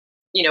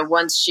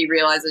 Once she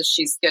realizes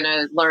she's going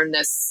to learn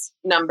this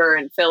number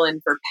and fill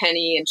in for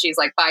Penny, and she's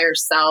like by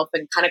herself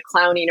and kind of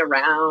clowning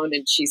around,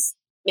 and she's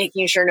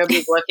making sure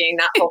nobody's looking.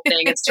 That whole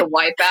thing is to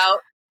wipe out.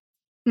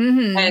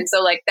 Mm-hmm. And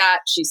so like that,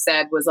 she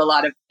said, was a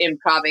lot of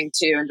improvising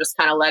too, and just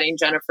kind of letting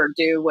Jennifer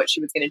do what she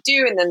was going to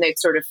do. And then they'd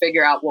sort of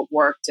figure out what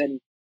worked and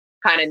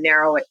kind of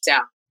narrow it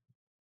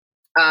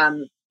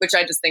down, which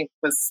I just think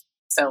was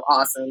so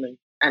awesome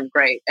and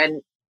great.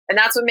 And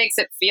that's what makes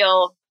it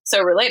feel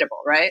so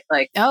relatable, right?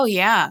 Like, oh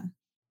yeah.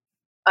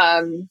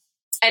 And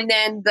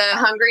then the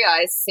Hungry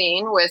Eyes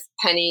scene with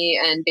Penny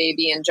and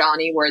Baby and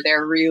Johnny, where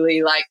they're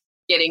really like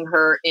getting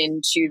her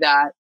into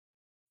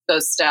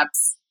those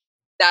steps.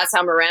 That's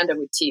how Miranda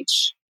would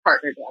teach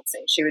partner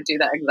dancing. She would do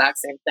that exact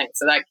same thing.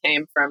 So that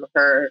came from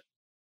her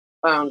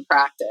own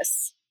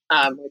practice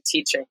with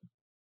teaching.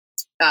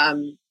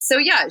 So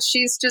yeah,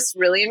 she's just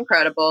really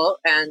incredible.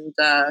 And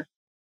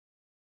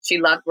she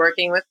loved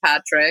working with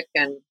Patrick,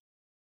 and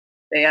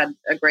they had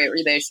a great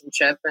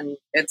relationship. And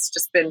it's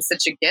just been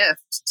such a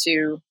gift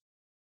to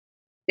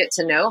get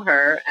to know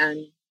her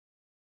and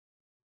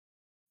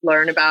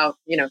learn about,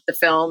 the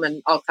film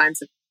and all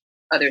kinds of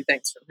other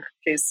things from her.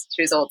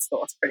 She's old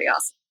school. It's pretty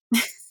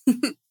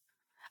awesome.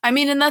 I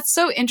mean, and that's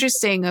so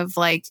interesting of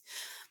like,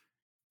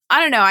 I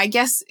don't know, I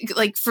guess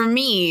like for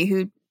me,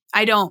 who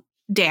I don't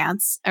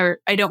dance or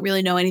I don't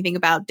really know anything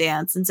about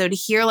dance. And so to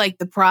hear like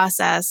the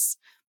process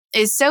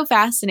is so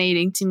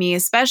fascinating to me,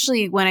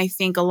 especially when I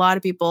think a lot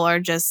of people are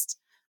just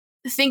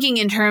thinking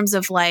in terms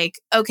of like,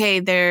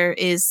 okay, there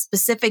is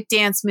specific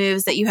dance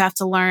moves that you have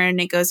to learn.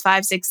 It goes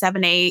 5, 6,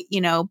 7, 8,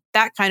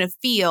 that kind of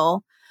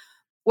feel.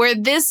 Where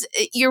this,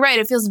 you're right,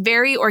 it feels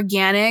very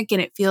organic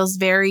and it feels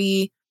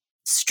very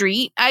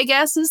street, I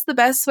guess is the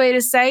best way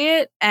to say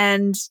it.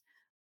 And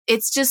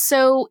it's just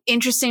so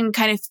interesting to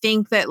kind of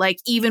think that like,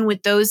 even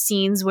with those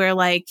scenes where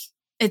like,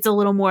 it's a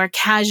little more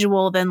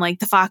casual than like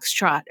the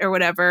foxtrot or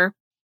whatever,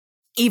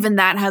 even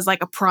that has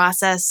like a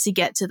process to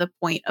get to the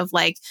point of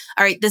like,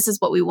 all right, this is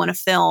what we want to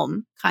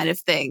film kind of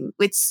thing.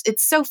 It's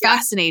so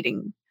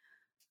fascinating.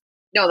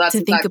 No, that's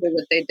exactly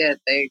what they did.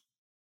 They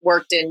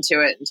worked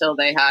into it until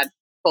they had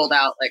pulled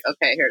out like,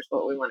 okay, here's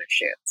what we want to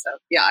shoot. So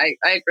yeah,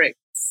 I agree.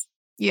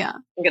 Yeah.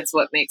 I think it's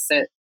what makes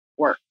it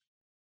work.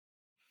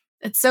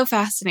 It's so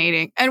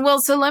fascinating. And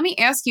well, so let me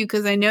ask you,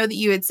 because I know that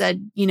you had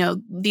said,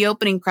 the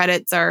opening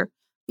credits are,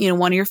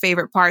 one of your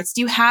favorite parts.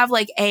 Do you have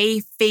like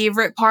a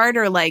favorite part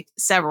or like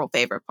several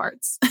favorite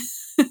parts?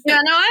 Yeah,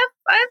 no, I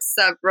have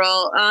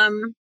several.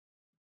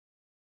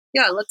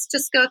 Yeah, let's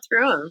just go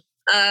through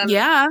them.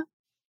 Yeah.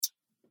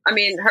 I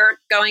mean, her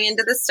going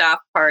into the staff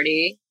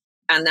party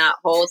and that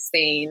whole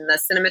scene, the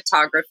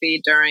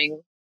cinematography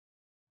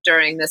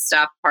during the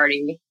staff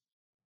party.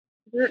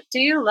 Do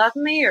You Love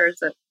Me, or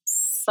is it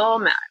Soul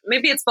Man?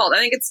 Maybe it's both. I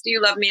think it's Do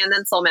You Love Me and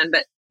then Soul Man.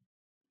 But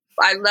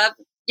I love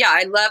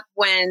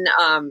when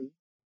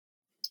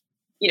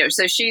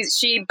so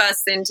she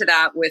busts into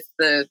that with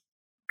the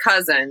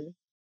cousin.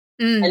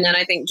 And then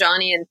I think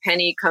Johnny and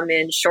Penny come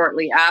in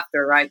shortly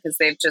after, right? Because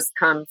they've just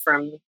come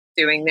from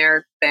doing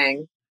their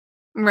thing.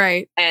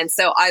 Right. And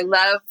so I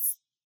love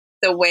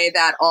the way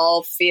that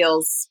all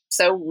feels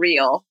so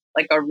real,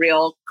 like a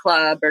real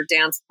club or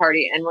dance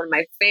party. And one of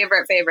my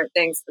favorite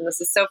things, and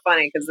this is so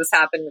funny because this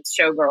happened with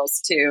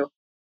Showgirls too,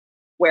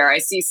 where I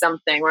see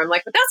something where I'm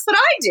like, but that's what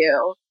I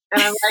do.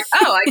 And I'm like,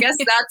 oh, I guess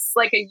that's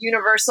like a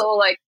universal,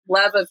 like,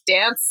 love of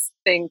dance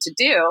thing to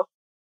do.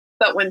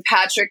 But when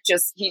Patrick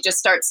just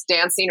starts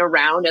dancing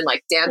around and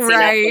like dancing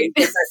up with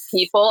different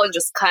people and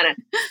just kind of,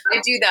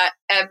 I do that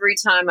every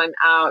time I'm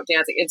out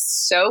dancing. It's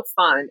so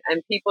fun.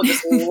 And people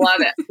just love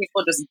it.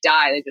 People just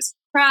die. They just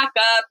crack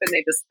up and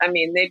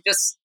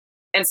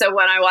and so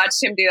when I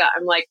watched him do that,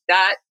 I'm like,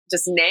 that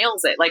just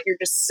nails it. Like, you're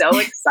just so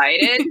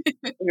excited.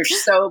 You're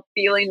so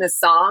feeling the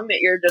song that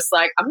you're just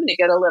like, I'm going to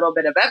get a little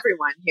bit of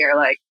everyone here.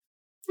 Like,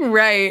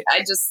 right.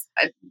 It's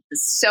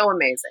so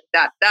amazing.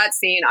 That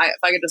scene, if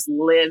I could just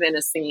live in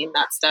a scene,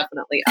 that's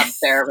definitely up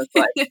there with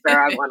like where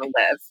I want to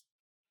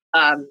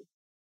live.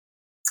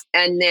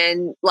 And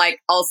then like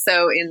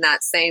also in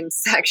that same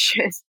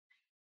section.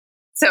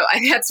 So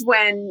that's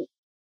when,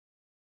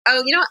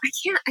 I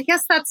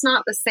guess that's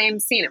not the same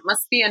scene. It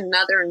must be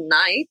another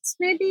night,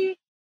 maybe.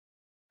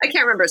 I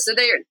can't remember. So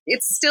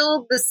it's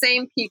still the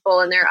same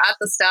people and they're at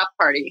the staff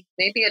party.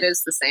 Maybe it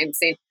is the same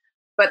scene.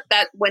 But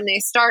that when they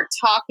start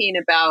talking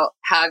about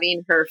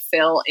having her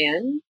fill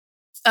in.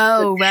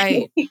 Oh,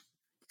 right.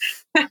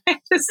 I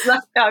just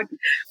love how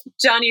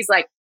Johnny's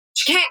like,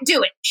 she can't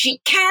do it. She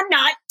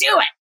cannot do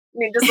it.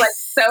 And you're just like,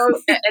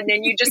 so, and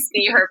then you just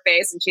see her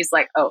face and she's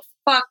like, oh,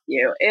 fuck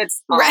you.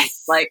 It's on. Right.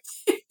 Like,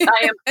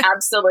 I am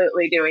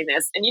absolutely doing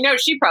this. And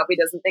she probably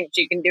doesn't think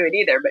she can do it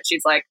either, but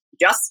she's like,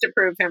 just to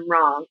prove him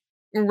wrong.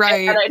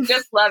 Right. And I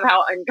just love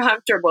how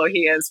uncomfortable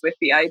he is with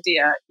the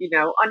idea,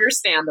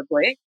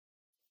 understandably.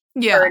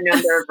 Yeah. For a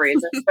number of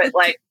reasons. But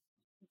like,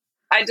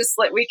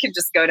 we could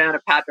just go down a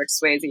Patrick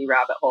Swayze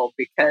rabbit hole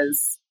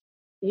because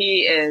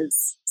he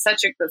is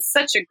such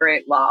a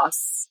great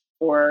loss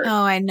for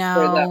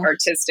the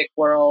artistic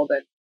world.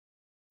 And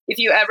if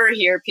you ever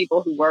hear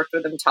people who worked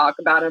with him talk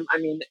about him, I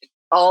mean,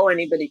 all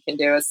anybody can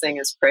do is sing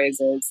his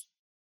praises.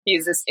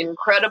 he's this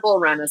incredible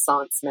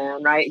Renaissance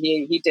man, right?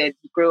 He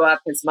grew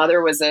up, his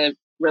mother was a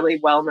really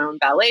well-known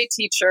ballet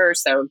teacher.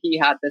 So he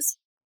had this,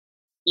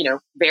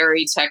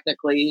 very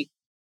technically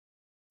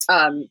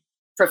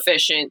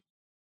proficient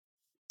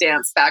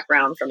dance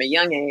background from a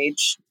young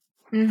age.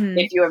 Mm-hmm.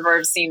 If you ever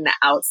have seen The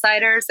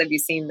Outsiders, have you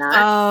seen that?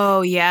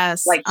 Oh,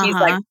 yes. Like he's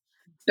like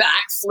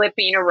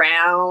backflipping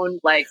around,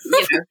 like,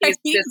 he's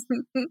just,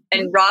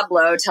 and Rob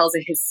Lowe tells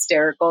a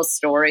hysterical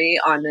story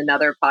on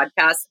another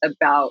podcast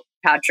about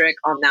Patrick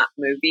on that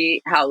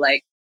movie, how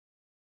like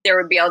there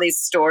would be all these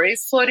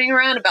stories floating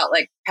around about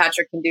like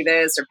Patrick can do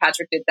this or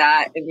Patrick did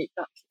that. And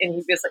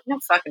he'd be like, no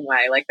fucking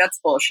way. Like, that's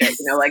bullshit.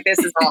 Like this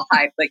is all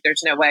hype. Like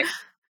there's no way.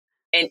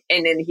 And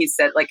then he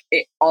said like,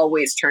 it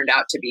always turned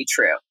out to be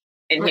true.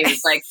 And he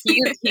was like,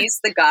 he's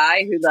the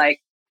guy who like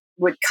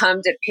would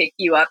come to pick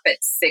you up at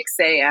 6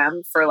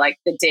 a.m. for like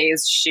the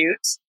day's shoot.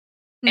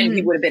 And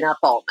he would have been up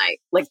all night,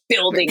 like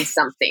building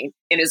something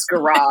in his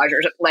garage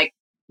or like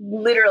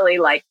literally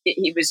like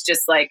he was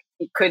just like,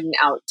 he couldn't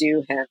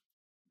outdo him.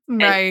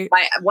 Right.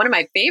 And one of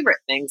my favorite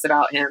things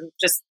about him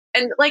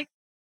and like,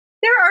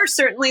 there are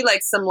certainly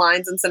like some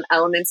lines and some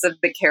elements of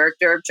the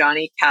character of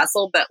Johnny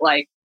Castle that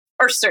like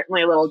are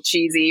certainly a little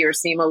cheesy or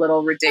seem a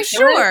little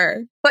ridiculous.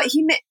 Sure. But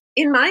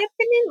in my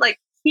opinion, like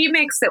he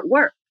makes it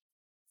work.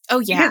 Oh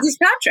yeah. Because he's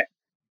Patrick.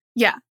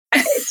 Yeah.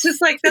 It's just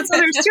like, that's all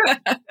there's to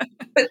it.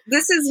 But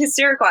this is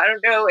hysterical. I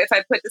don't know if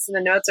I put this in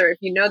the notes or if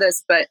you know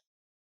this, but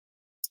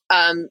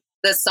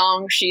the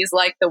song She's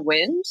Like the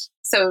Wind.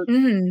 So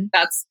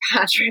that's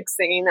Patrick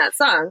singing that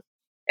song.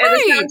 And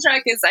the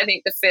soundtrack is, I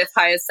think, the 5th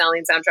highest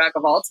selling soundtrack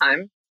of all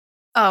time.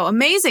 Oh,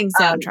 amazing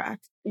soundtrack.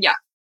 Yeah.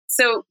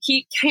 So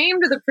he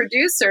came to the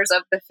producers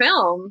of the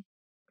film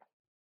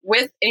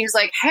and he's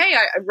like, hey,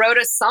 I wrote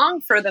a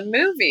song for the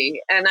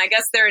movie. And I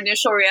guess their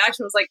initial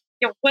reaction was like,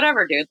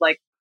 whatever, dude. Like,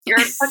 you're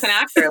a fucking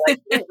actor. Like,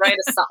 you didn't write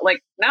a song.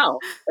 Like, no.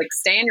 Like,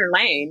 stay in your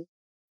lane.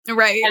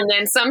 Right. And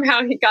then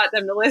somehow he got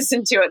them to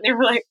listen to it. And they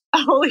were like,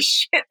 holy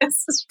shit,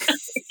 this is really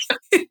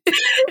good.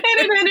 And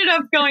it ended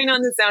up going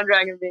on the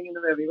soundtrack and being in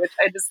the movie, which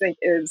I just think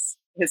is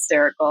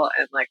hysterical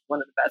and like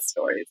one of the best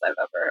stories I've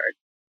ever heard.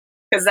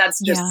 Because that's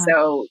just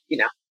so,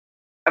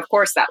 of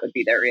course that would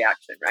be their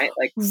reaction, right?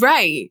 Like,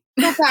 right.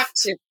 Go back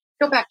to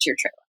your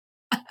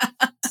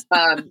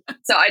trailer.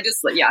 So I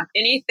just,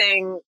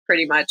 anything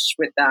pretty much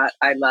with that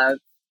I love.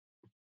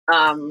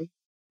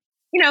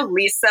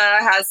 Lisa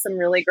has some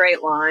really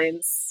great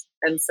lines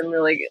and some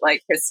really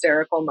like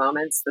hysterical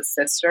moments, the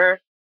sister.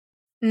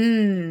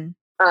 And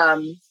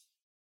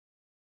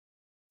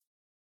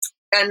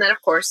then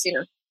of course,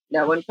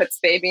 no one puts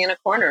baby in a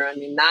corner. I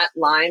mean, that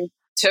line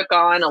took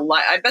on a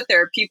lot. I bet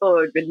there are people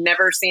who have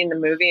never seen the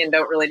movie and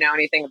don't really know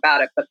anything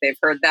about it, but they've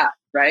heard that,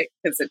 right?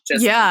 Because it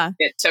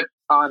took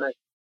on a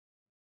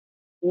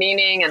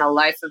meaning and a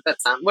life of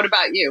its own. What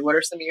about you? What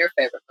are some of your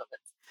favorite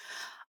moments?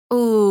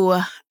 Ooh,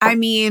 I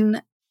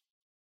mean,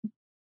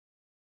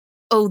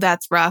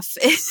 that's rough.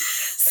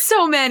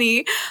 So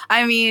many.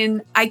 I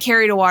mean, I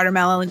Carried a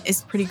Watermelon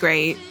is pretty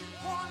great.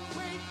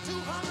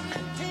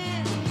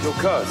 Yo,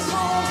 cuz,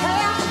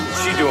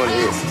 she doing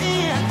here?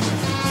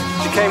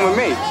 She came with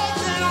me.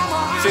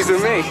 She's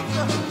with me.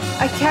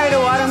 I carried a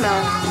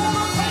watermelon.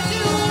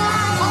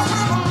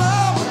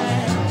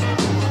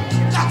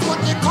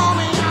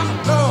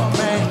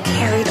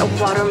 Carried a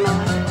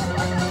watermelon.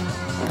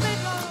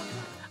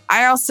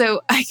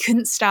 I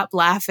couldn't stop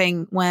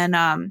laughing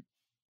when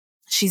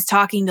she's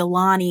talking to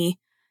Lonnie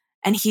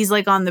and he's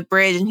like on the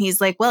bridge and he's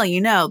like,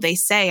 well, they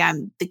say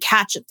I'm the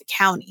catch of the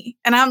county.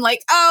 And I'm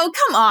like, oh,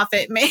 come off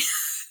it, man.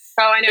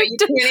 Oh, I know. You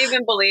can't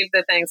even believe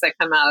the things that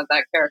come out of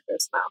that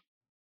character's mouth.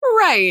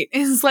 Right.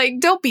 It's like,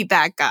 don't be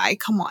that guy.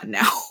 Come on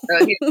now.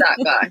 Oh, he's that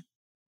guy.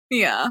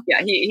 Yeah.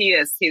 Yeah, he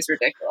is. He's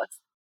ridiculous.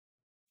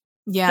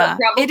 Yeah. But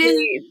probably it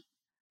is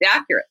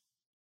accurate.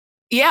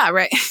 Yeah,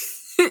 right.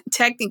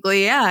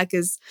 Technically, yeah,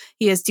 because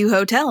he has 2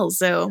 hotels.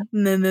 So,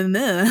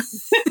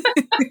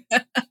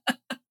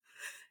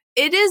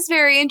 It is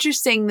very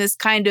interesting, this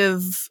kind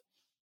of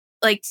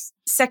like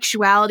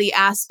sexuality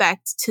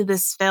aspect to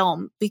this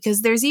film,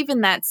 because there's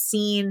even that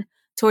scene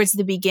towards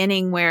the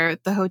beginning where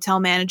the hotel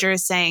manager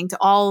is saying to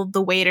all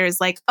the waiters,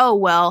 like, oh,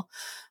 well,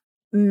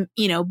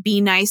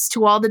 be nice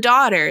to all the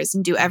daughters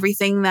and do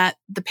everything that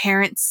the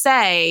parents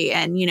say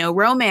and,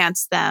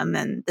 romance them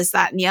and this,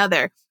 that, and the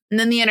other. And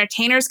then the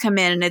entertainers come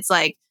in and it's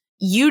like,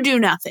 you do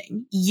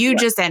nothing. You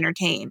just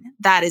entertain.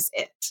 That is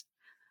it.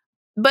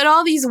 But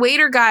all these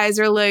waiter guys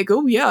are like,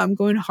 oh, yeah, I'm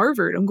going to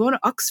Harvard. I'm going to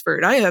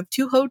Oxford. I have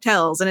 2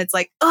 hotels. And it's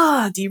like,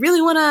 do you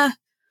really want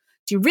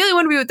to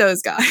be with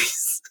those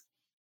guys?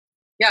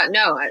 Yeah,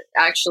 no,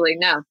 actually,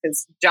 no,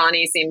 because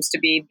Johnny seems to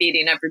be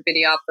beating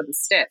everybody off with a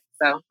stick.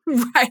 So,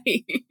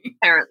 right.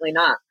 Apparently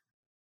not.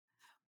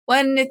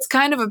 When it's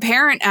kind of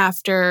apparent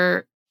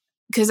after,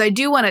 because I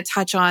do want to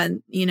touch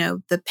on,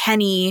 the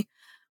Penny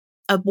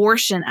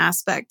abortion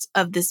aspect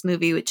of this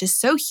movie, which is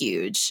so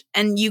huge.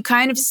 And you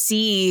kind of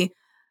see,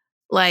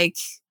 like,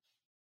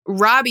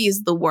 Robbie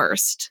is the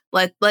worst.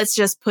 Let's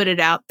just put it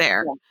out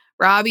there. Yeah.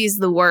 Robbie's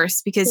the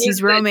worst because he's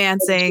the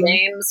romancing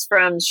James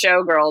from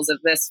Showgirls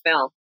of this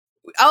film.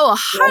 Oh,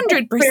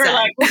 We were 100%.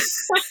 like,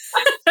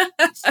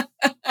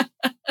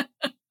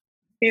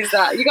 he's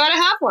that. You got to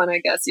have one, I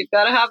guess. You've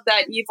got to have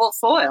that evil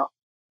foil.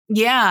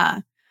 Yeah.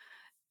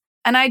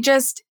 And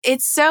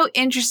it's so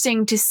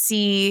interesting to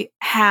see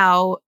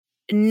how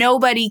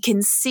nobody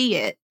can see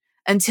it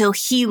until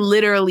he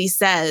literally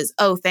says,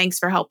 oh, thanks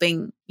for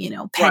helping,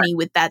 Penny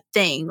with that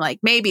thing. Like,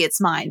 maybe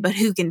it's mine, but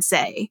who can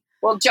say?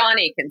 Well,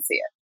 Johnny can see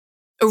it.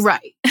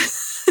 Right.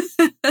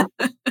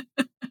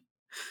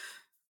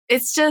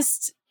 It's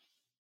just,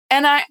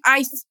 and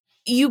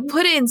you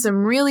put in some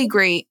really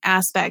great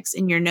aspects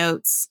in your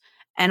notes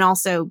and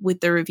also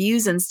with the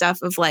reviews and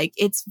stuff of like,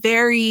 it's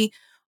very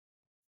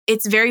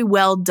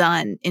well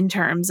done in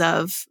terms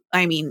of,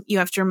 I mean, you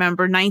have to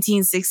remember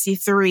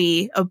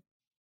 1963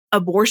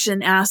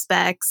 abortion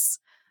aspects,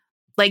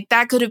 like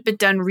that could have been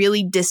done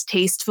really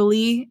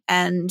distastefully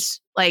and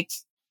like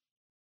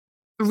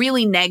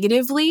really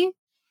negatively.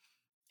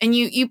 And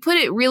you put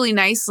it really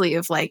nicely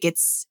of like,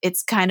 it's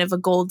kind of a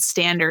gold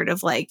standard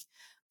of like,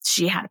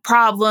 she had a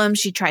problem,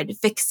 she tried to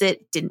fix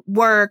it, didn't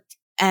work.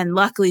 And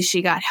luckily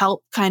she got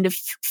help kind of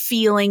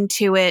feeling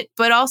to it,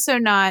 but also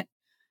not,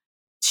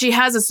 she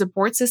has a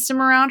support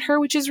system around her,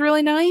 which is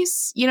really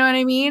nice. You know what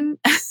I mean?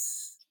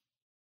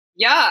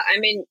 Yeah. I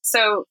mean,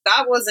 so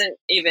that wasn't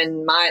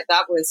even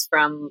that was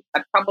from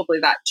probably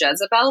that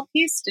Jezebel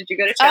piece. Did you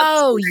get a chance?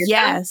 Oh,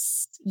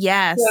 yes.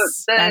 Yes.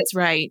 So that's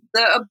right.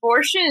 The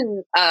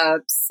abortion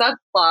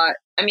subplot,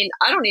 I mean,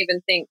 I don't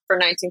even think for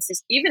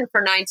 1960, even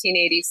for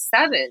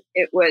 1987,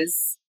 it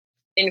was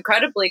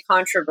incredibly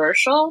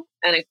controversial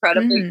and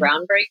incredibly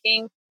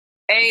groundbreaking.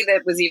 A,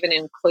 that was even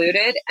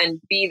included,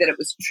 and B, that it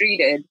was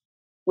treated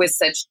with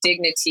such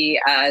dignity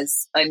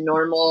as a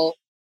normal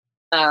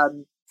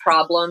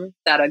problem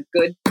that a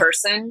good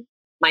person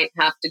might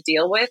have to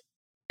deal with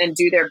and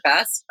do their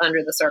best under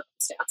the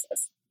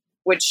circumstances.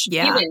 Which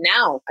even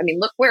now, I mean,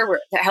 look where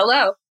look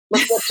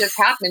what just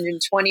happened in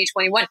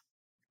 2021.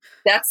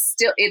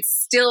 It's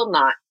still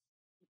not,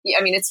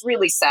 I mean, it's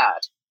really sad.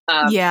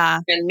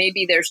 And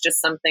maybe there's just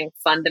something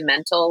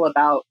fundamental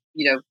about,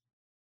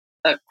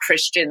 a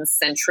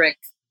Christian-centric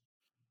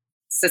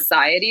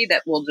society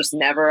that will just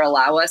never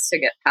allow us to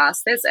get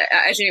past this.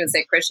 I shouldn't even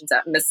say Christians,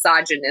 a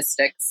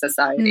misogynistic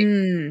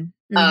society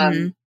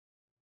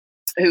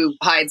who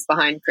hides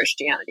behind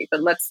Christianity.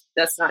 But let's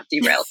not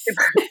derail too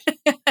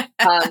much.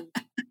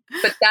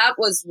 But that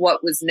was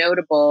what was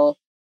notable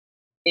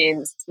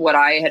in what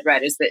I had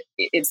read, is that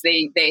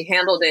they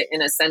handled it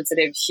in a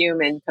sensitive,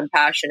 human,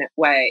 compassionate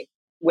way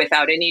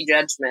without any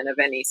judgment of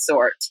any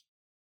sort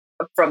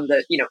from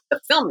the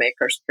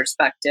filmmaker's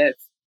perspective.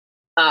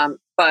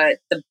 But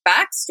the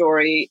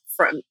backstory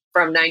from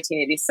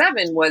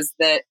 1987 was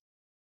that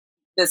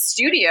the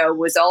studio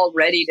was all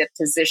ready to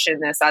position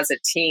this as a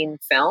teen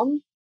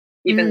film,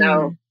 even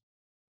though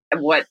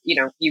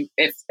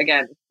if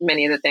again,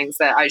 many of the things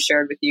that I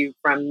shared with you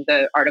from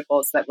the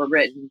articles that were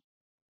written,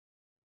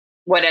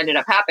 what ended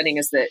up happening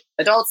is that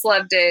adults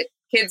loved it,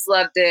 kids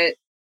loved it,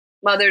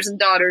 mothers and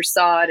daughters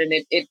saw it, and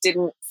it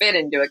didn't fit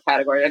into a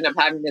category. It ended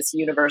up having this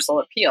universal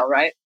appeal,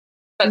 right?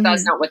 But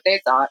that's not what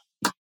they thought.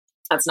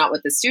 That's not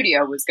what the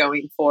studio was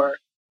going for.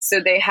 So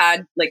they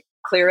had like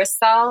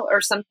Clearasil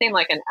or something,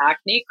 like an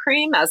acne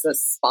cream, as a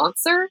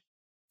sponsor.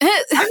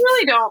 I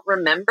really don't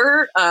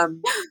remember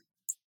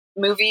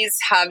movies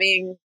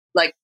having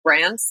like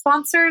brand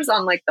sponsors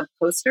on like the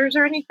posters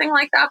or anything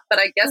like that. But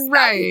I guess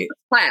that was the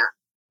plan,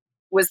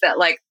 was that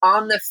like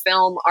on the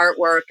film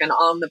artwork and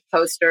on the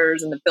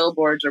posters and the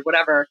billboards or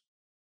whatever,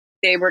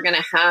 they were going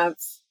to have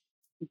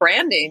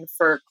branding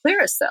for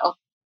Clearasil.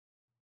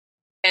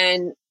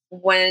 And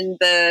when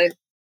the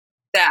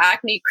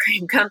acne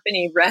cream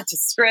company read the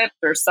script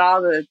or saw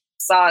a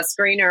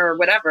screener or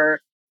whatever,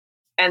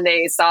 and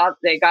they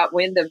got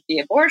wind of the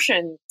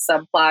abortion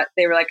subplot,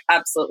 they were like,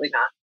 absolutely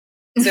not.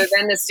 So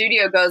then the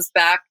studio goes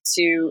back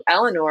to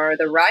Eleanor,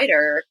 the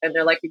writer, and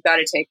they're like, you've got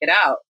to take it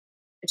out.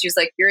 And she's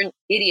like, you're an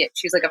idiot.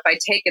 She's like, if I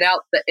take it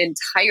out, the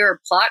entire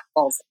plot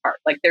falls apart.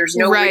 Like, there's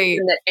no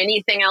reason that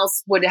anything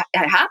else would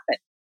happen.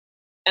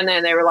 And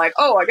then they were like,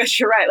 oh, I guess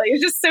you're right. Like,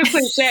 it's just so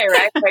cliche,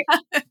 right? Like,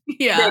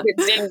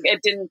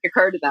 it didn't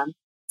occur to them.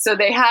 So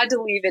they had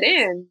to leave it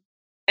in.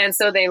 And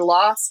so they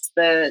lost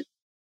the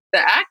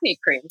acne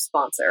cream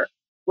sponsor,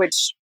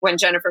 which when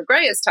Jennifer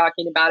Grey is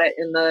talking about it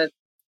in the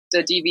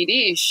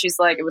DVD, she's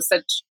like, it was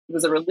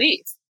a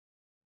relief,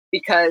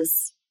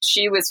 because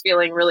she was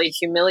feeling really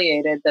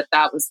humiliated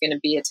that was going to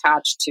be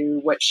attached to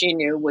what she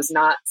knew was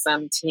not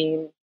some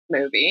teen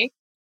movie.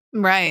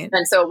 Right.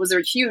 And so it was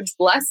a huge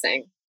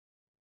blessing.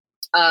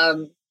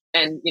 And,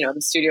 the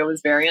studio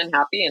was very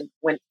unhappy and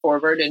went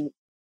forward. And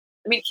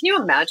I mean, can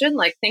you imagine,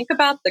 like, think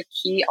about the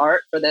key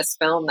art for this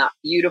film, that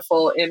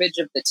beautiful image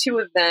of the two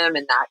of them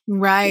and that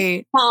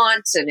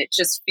font, and it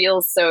just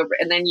feels so,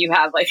 and then you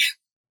have like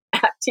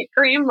acne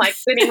cream, like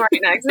sitting right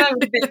next to them.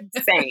 It's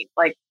insane.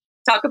 Like,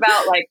 talk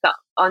about like the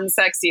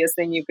unsexiest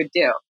thing you could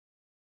do.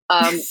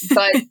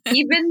 But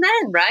even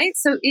then, right?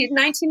 So in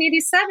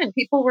 1987,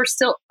 people were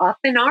still up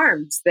in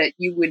arms that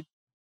you would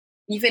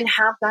even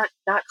have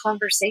that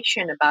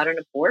conversation about an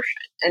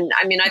abortion. And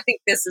I mean, I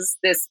think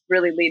this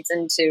really leads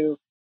into,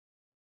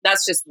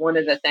 that's just one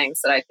of the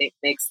things that I think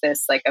makes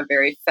this like a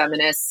very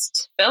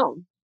feminist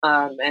film,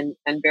 and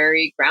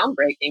very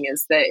groundbreaking,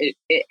 is that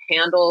it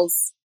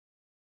handles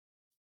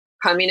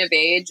coming of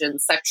age and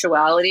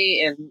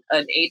sexuality in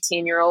an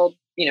 18-year-old,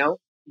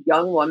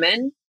 young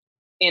woman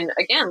in,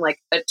 again, like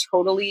a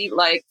totally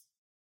like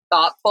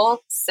thoughtful,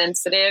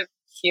 sensitive,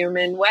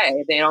 human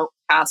way. They don't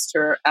cast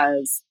her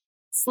as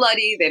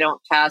slutty. They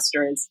don't cast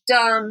her as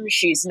dumb.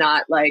 She's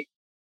not like,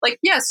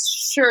 yes,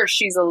 sure,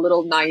 she's a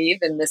little naive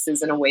and this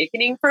is an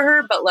awakening for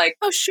her, but like,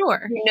 oh,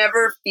 sure. You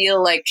never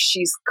feel like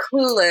she's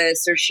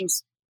clueless or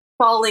she's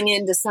falling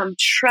into some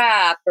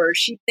trap or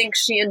she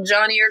thinks she and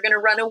Johnny are going to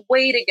run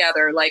away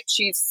together. Like,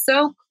 she's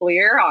so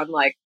clear on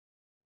like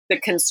the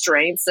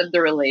constraints of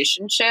the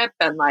relationship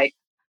and like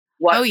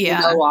what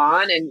can go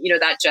on. And,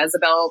 that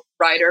Jezebel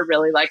writer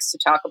really likes to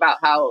talk about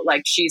how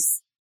like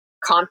she's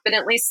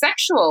confidently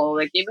sexual,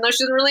 like even though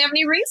she doesn't really have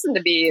any reason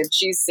to be. And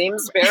she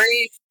seems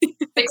very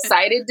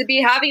excited to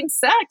be having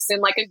sex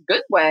in like a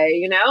good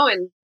way,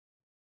 And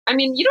I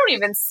mean, you don't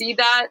even see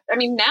that. I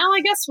mean, now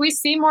I guess we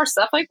see more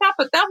stuff like that,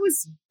 but that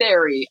was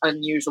very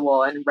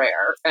unusual and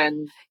rare.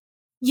 And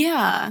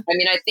yeah, I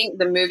mean, I think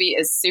the movie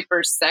is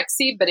super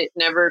sexy, but it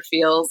never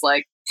feels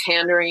like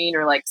pandering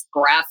or like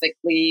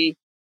graphically,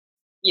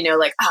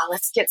 like, oh,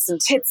 let's get some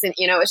tits. And,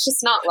 it's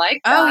just not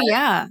like that. Oh,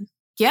 yeah.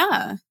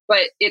 Yeah.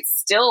 But it's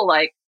still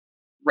like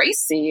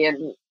racy.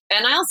 And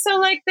I also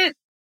like that,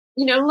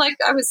 like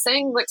I was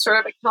saying, like sort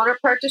of a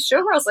counterpart to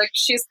Showgirls, like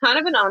she's kind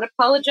of an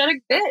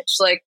unapologetic bitch.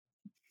 Like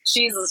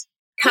she's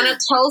kind of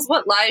tells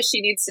what lies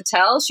she needs to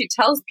tell. She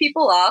tells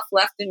people off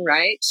left and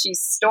right. She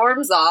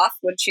storms off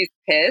when she's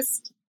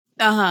pissed.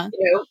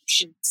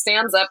 She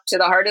stands up to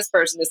the hardest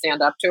person to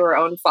stand up to, her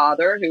own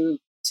father, who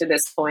to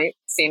this point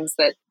seems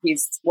that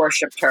he's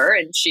worshipped her.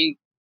 And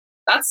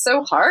that's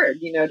so hard,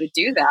 to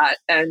do that.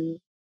 And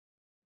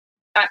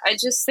I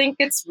just think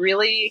it's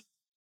really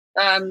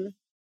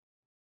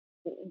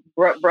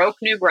broke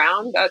new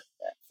ground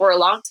for a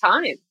long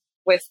time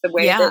with the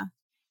way that,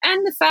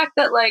 and the fact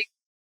that like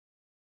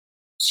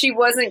she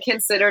wasn't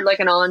considered like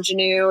an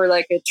ingenue or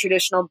like a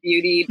traditional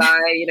beauty by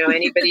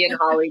anybody in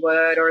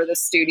Hollywood or the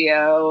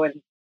studio,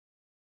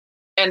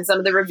 and some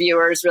of the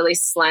reviewers really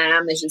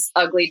slammed this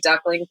ugly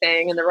duckling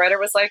thing, and the writer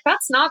was like,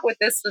 that's not what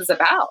this was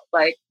about,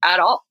 like at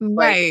all,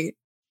 right? Like,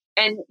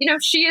 and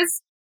she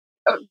is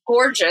a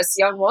gorgeous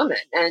young woman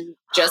and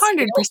just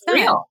 100%.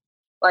 real.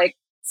 Like,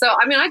 so,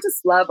 I mean, I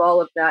just love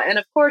all of that. And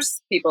of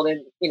course, people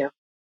didn't,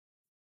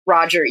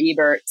 Roger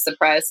Ebert,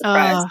 surprise,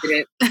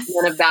 didn't,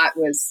 none of that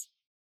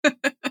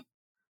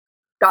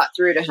got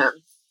through to him.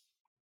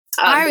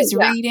 I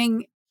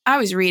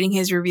was reading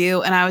his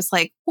review and I was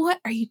like, what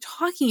are you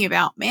talking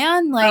about,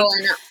 man? Like,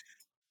 I know.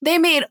 They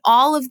made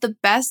all of the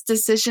best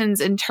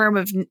decisions in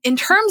terms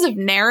of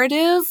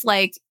narrative.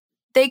 Like,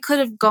 they could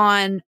have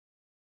gone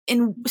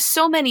in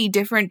so many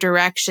different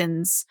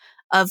directions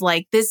of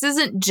like, this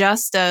isn't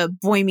just a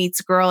boy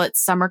meets girl at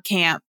summer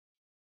camp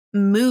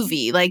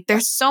movie. Like,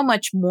 there's so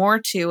much more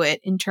to it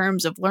in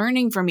terms of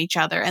learning from each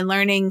other and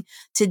learning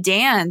to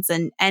dance,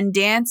 and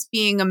dance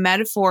being a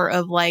metaphor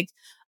of like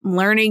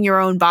learning your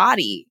own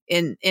body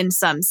in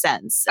some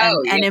sense,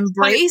 and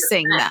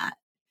embracing 100%. That.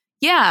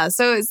 Yeah.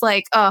 So it's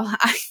like,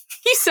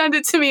 he sent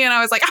it to me and I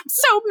was like, I'm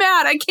so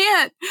mad. I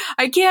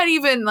can't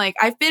even, like,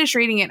 I finished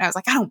reading it and I was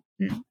like,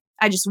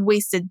 I just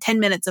wasted 10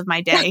 minutes of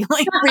my day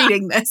like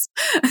reading this.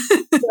 So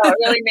it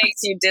really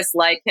makes you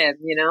dislike him,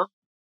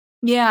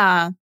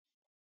 Yeah.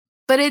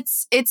 But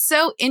it's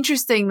so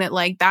interesting that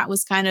like that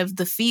was kind of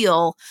the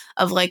feel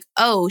of like,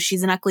 oh,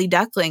 she's an ugly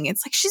duckling.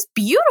 It's like, she's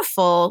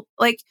beautiful.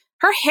 Like,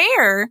 her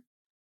hair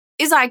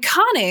is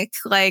iconic.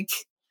 Like,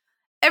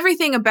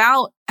 everything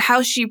about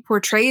how she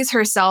portrays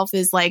herself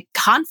is like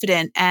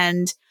confident,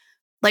 and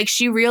like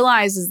she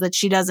realizes that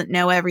she doesn't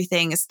know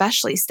everything,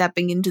 especially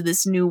stepping into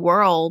this new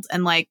world,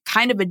 and like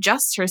kind of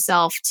adjusts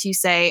herself to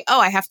say, oh,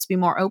 I have to be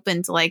more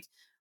open to like,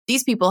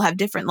 these people have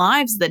different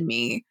lives than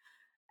me.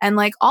 And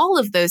like all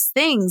of those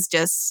things,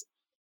 just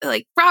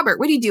like, Robert,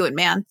 what are you doing,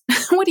 man?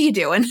 What are you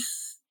doing?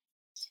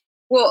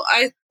 Well,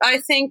 I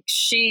think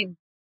she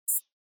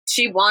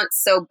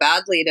wants so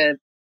badly to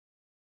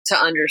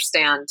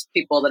understand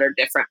people that are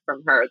different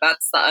from her.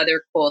 That's the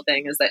other cool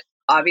thing, is that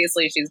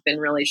obviously she's been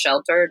really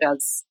sheltered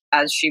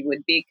as she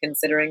would be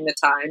considering the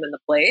time and the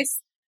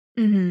place.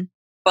 Mm-hmm.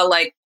 But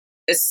like,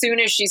 as soon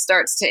as she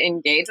starts to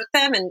engage with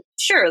them, and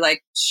sure,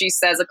 like she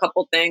says a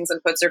couple things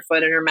and puts her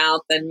foot in her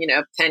mouth, and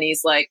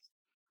Penny's like,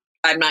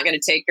 I'm not going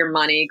to take your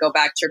money, go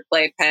back to your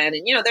playpen.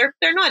 And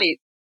they're not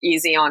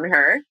easy on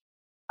her,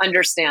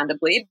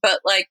 understandably, but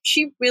like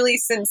she really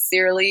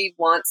sincerely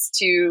wants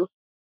to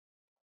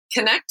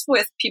connect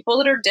with people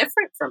that are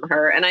different from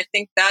her. And I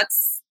think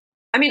that's,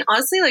 I mean,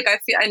 honestly, like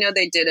I know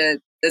they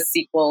did the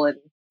sequel in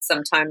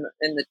sometime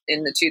in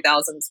the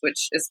 2000s,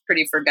 which is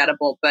pretty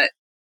forgettable, but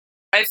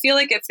I feel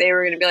like if they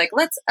were going to be like,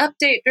 let's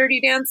update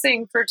Dirty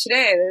Dancing for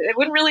today, it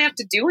wouldn't really have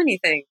to do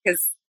anything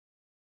because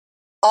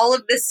all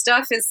of this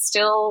stuff is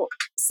still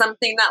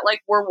something that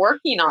like we're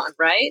working on,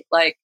 right?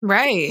 Like,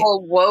 right. the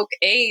whole woke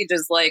age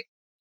is like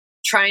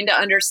trying to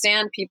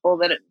understand people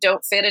that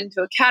don't fit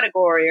into a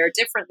category or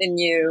different than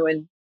you,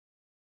 and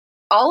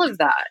all of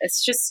that.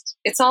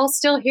 It's all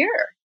still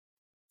here.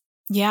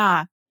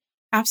 Yeah,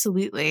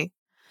 absolutely.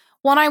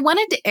 Well, and I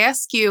wanted to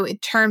ask you in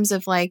terms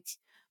of like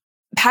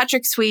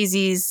Patrick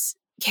Swayze's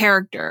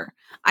character.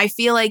 I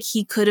feel like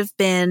he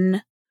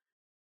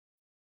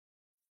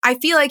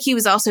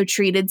was also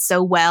treated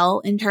so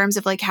well in terms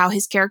of like how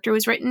his character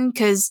was written,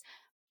 because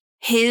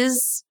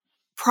his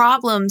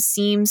problems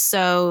seem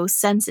so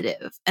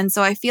sensitive. And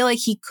so I feel like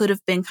he could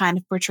have been kind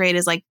of portrayed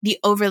as like the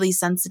overly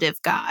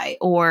sensitive guy,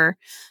 or,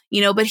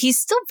 but he's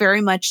still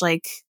very much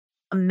like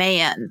a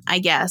man, I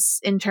guess,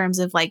 in terms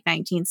of like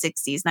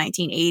 1960s,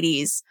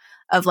 1980s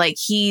of like,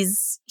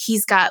 he's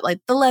got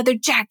like the leather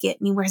jacket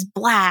and he wears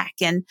black,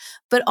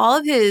 but all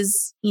of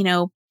his,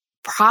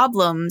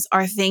 problems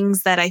are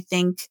things that I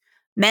think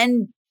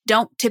men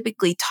don't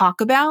typically talk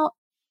about,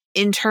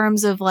 in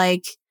terms of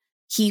like,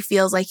 he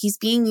feels like he's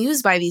being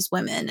used by these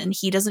women and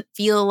he doesn't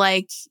feel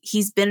like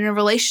he's been in a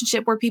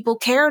relationship where people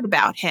cared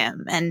about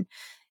him. And,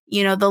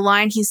 the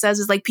line he says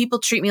is like, people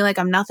treat me like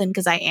I'm nothing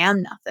because I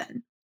am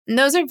nothing. And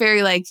those are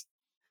very like,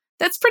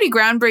 that's pretty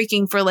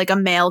groundbreaking for like a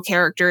male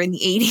character in the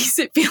 80s,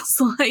 it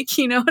feels like,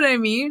 you know what I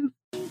mean?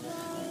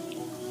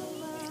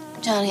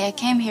 Johnny, I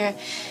came here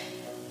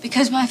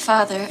because my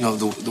father...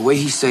 The way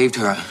he saved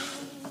her,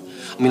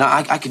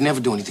 I could never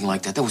do anything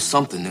like that. That was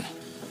something.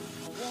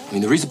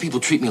 The reason people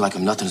treat me like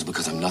I'm nothing is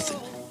because I'm nothing.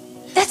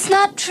 That's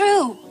not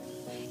true.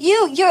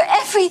 You're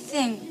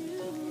everything.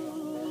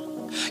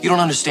 You don't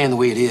understand the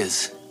way it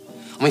is.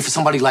 For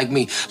somebody like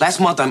me, last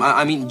month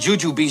I'm eating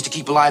jujubes to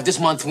keep alive. This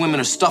month, women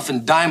are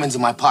stuffing diamonds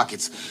in my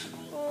pockets.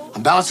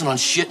 I'm balancing on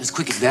shit, and as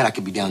quick as that, I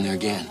could be down there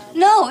again.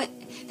 No,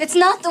 it's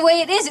not the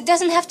way it is. It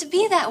doesn't have to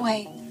be that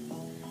way.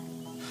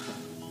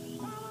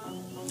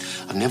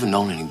 I've never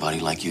known anybody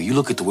like you. You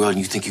look at the world and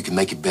you think you can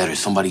make it better.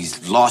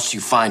 Somebody's lost,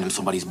 you find them.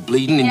 Somebody's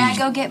bleeding, and yeah,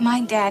 go get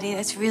my daddy.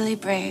 That's really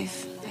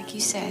brave, like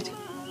you said.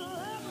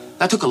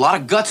 That took a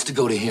lot of guts to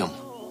go to him.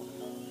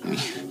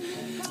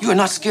 You are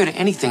not scared of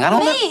anything.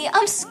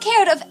 I'm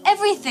scared of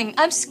everything.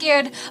 I'm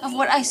scared of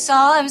what I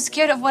saw. I'm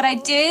scared of what I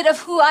did, of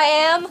who I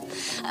am.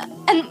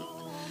 And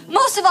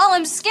most of all,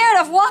 I'm scared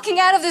of walking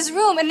out of this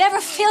room and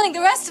never feeling the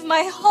rest of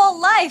my whole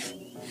life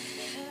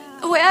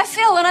the way I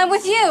feel when I'm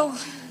with you.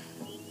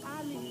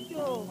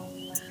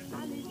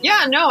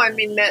 Yeah, no,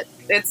 that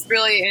it's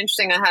really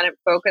interesting. I hadn't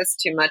focused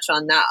too much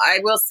on that. I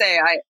will say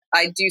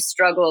I do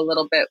struggle a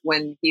little bit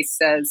when he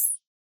says,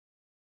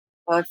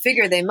 well, I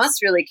figure they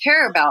must really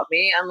care about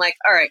me. I'm like,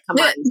 all right, come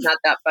on, it's not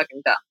that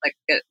fucking dumb. Like,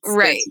 get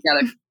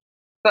together.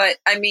 But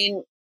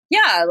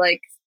yeah,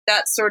 like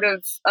that sort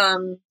of, I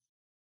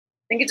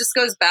think it just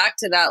goes back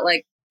to that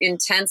like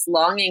intense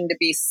longing to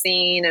be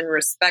seen and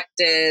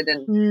respected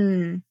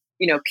and,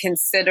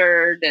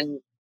 considered.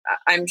 And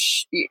I'm,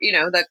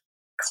 the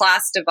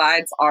class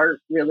divides are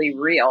really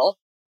real,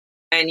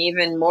 and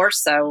even more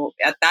so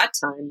at that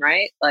time,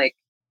 right? Like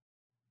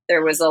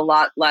there was a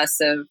lot less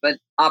of an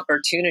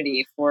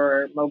opportunity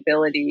for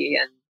mobility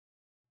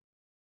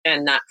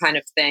and that kind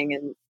of thing.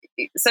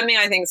 And something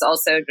I think is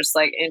also just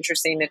like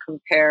interesting to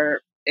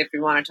compare, if we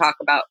want to talk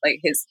about like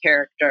his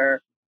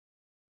character,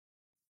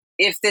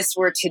 if this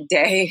were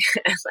today,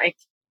 like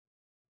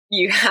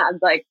you had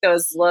like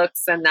those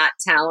looks and that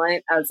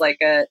talent as like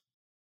a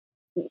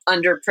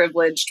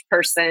underprivileged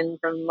person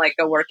from like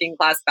a working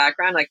class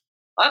background, like,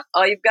 well,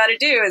 all you've got to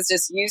do is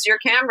just use your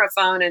camera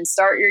phone and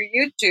start your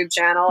YouTube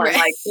channel, and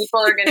like people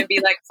are going to be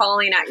like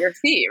falling at your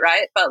feet,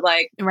 right? But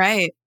like,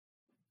 right,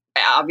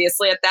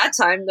 obviously at that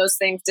time those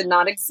things did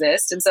not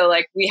exist, and so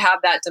like we have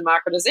that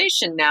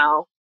democratization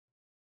now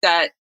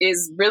that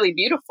is really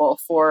beautiful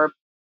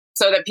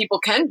so that people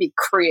can be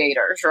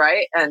creators,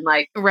 right? And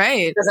like,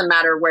 it doesn't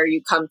matter where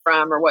you come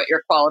from or what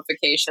your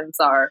qualifications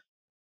are.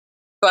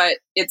 But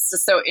it's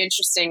just so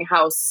interesting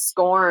how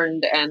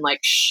scorned and like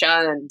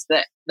shunned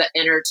that the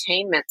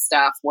entertainment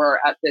staff were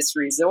at this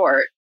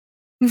resort,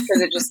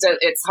 because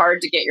it's hard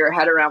to get your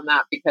head around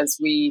that, because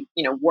we,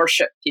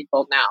 worship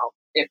people now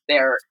if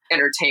they're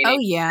entertaining. Oh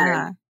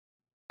yeah,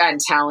 and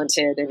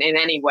talented and in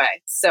any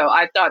way. So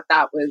I thought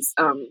that was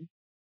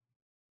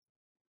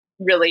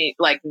really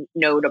like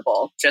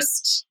notable,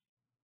 just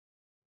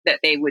that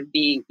they would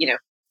be,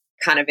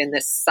 kind of in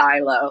this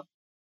silo.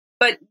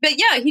 But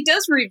yeah, he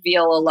does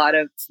reveal a lot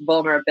of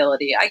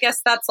vulnerability. I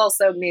guess that's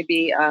also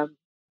maybe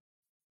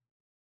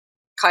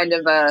kind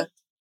of a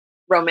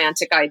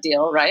romantic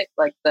ideal, right?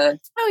 Like the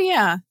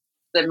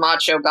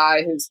macho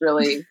guy who's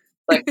really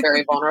like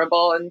very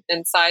vulnerable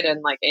inside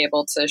and like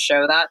able to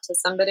show that to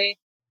somebody.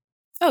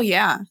 Oh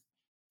yeah,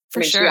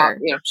 for sure.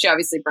 She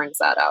obviously brings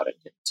that out in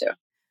him too.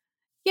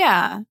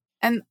 Yeah,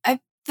 and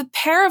the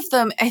pair of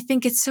them, I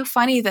think it's so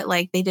funny that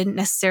like they didn't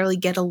necessarily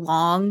get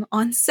along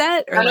on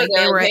set, or like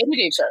they hated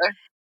each other.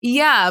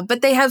 Yeah,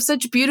 but they have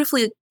such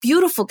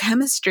beautiful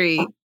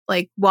chemistry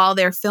like while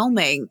they're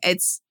filming.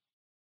 It's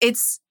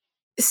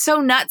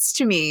so nuts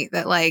to me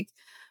that like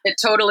it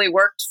totally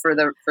worked for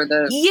the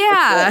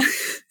yeah.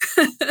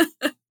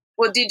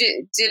 Well,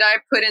 did I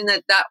put in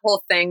that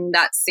whole thing,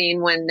 that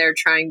scene when they're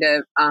trying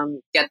to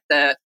get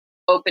the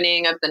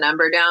opening of the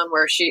number down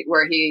where he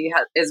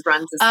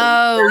runs his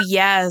oh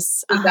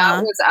yes, so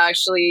that was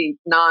actually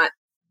not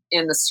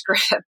in the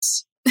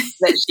script.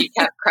 That she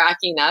kept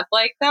cracking up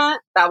like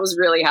that. That was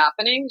really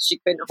happening. She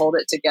couldn't hold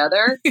it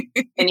together,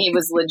 and he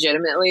was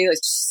legitimately like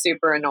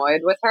super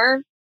annoyed with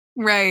her.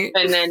 Right.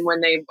 And then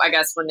when they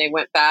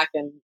went back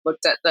and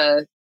looked at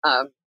the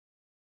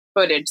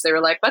footage, they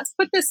were like, "Let's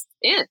put this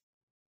in."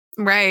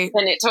 Right.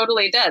 And it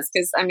totally does,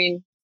 because I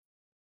mean,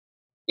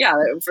 yeah,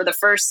 for the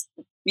first,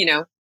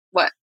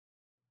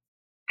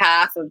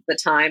 half of the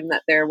time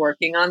that they're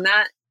working on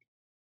that,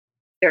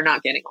 they're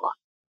not getting along.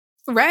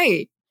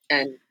 Right.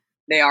 And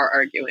they are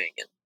arguing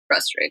and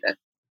frustrated.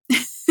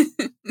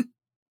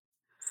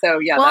 So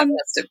yeah, that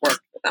must have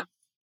worked for them.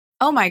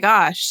 Oh my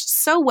gosh,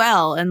 so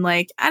well. And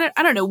like, I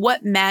don't know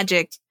what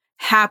magic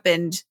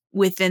happened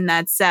within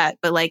that set,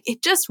 but like,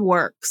 it just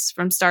works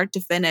from start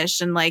to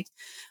finish. And like,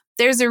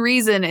 there's a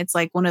reason it's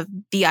like one of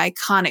the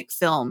iconic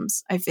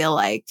films, I feel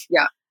like.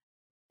 Yeah.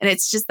 And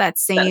it's just that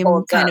same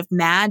kind of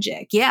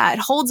magic. Yeah, it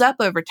holds up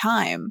over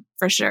time,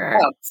 for sure.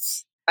 Oh,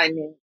 I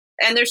mean,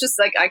 and there's just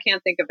like, I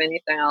can't think of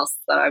anything else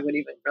that I would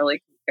even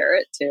really compare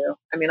it to.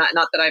 I mean,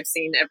 not that I've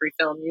seen every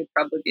film. You'd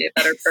probably be a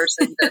better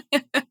person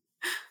to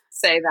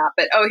say that.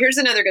 But, here's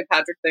another good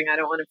Patrick thing I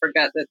don't want to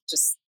forget that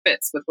just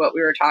fits with what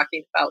we were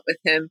talking about with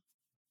him.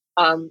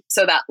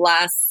 So that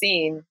last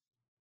scene,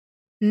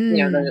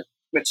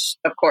 which,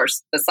 of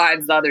course,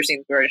 besides the other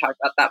scenes we already talked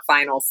about, that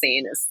final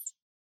scene is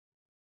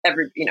of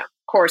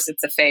course,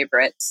 it's a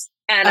favorite.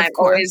 And I'm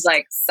always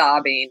like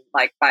sobbing,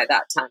 like by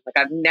that time, like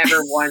I've never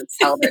once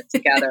held it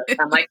together.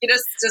 I'm like, you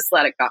just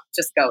let it go,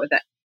 just go with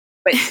it.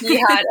 But he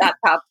had at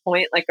that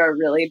point like a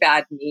really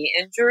bad knee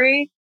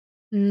injury,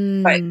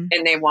 and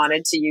they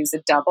wanted to use a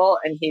double,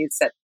 and he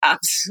said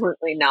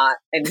absolutely not.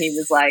 And he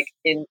was like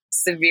in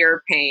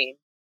severe pain,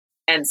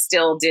 and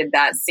still did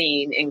that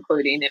scene,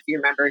 including, if you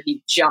remember,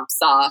 he jumps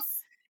off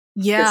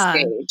the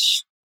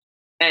stage,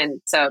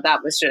 and so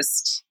that was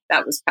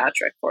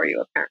Patrick for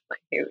you, apparently.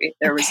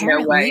 There was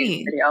no way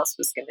anybody else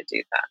was going to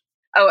do that.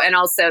 Oh, and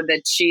also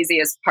the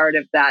cheesiest part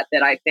of that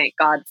I thank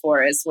God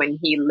for is when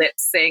he lip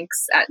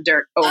syncs at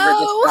Dirk over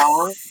the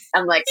song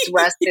and like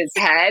rests his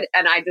head.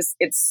 And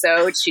it's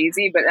so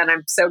cheesy, but then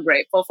I'm so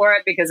grateful for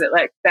it because it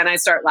like, then I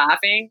start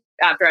laughing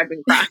after I've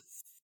been crying.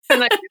 I'm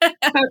like,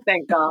 oh,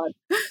 thank God.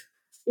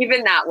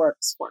 Even that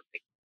works for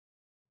me.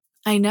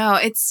 I know.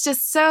 It's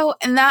just so,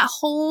 and that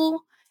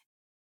whole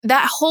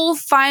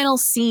final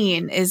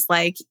scene is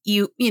like,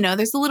 you know,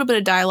 there's a little bit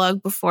of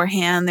dialogue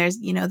beforehand. There's,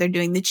 they're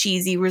doing the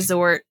cheesy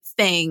resort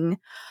thing.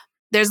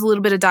 There's a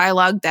little bit of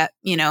dialogue that,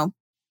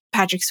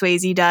 Patrick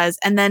Swayze does.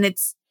 And then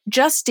it's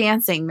just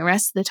dancing the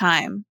rest of the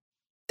time.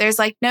 There's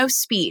like no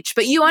speech,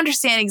 but you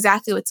understand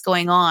exactly what's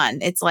going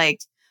on. It's like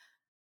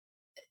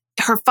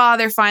her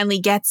father finally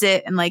gets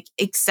it and like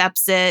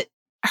accepts it.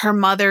 Her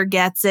mother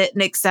gets it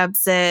and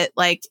accepts it.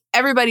 Like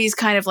everybody's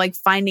kind of like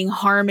finding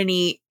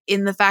harmony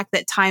in the fact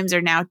that times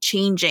are now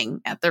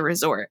changing at the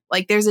resort.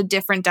 Like there's a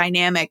different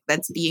dynamic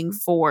that's being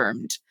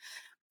formed.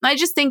 And I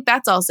just think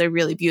that's also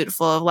really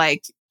beautiful of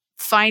like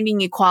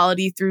finding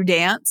equality through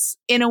dance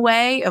in a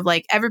way of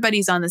like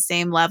everybody's on the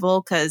same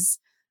level because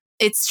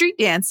it's street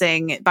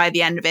dancing by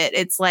the end of it.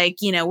 It's like,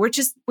 we're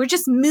just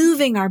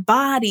moving our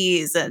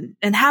bodies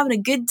and having a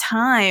good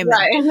time.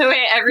 Right. And the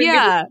way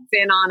everybody's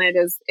in on it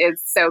is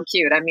so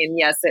cute. I mean,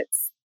 yes,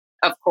 it's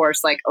of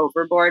course like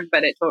overboard,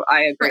 but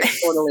I agree,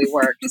 it totally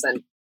works.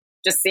 And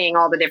just seeing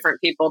all the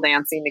different people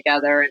dancing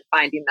together and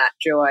finding that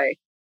joy.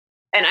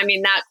 And I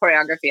mean, that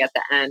choreography at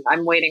the end,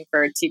 I'm waiting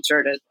for a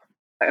teacher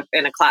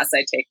in a class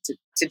I take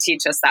to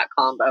teach us that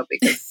combo,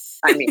 because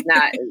I mean,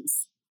 that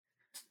is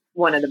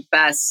one of the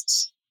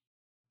best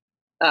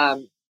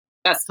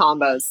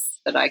combos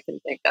that I can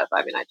think of.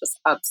 I mean, I just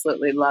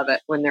absolutely love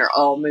it when they're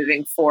all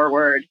moving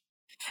forward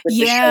with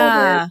the shoulders.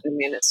 I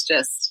mean, it's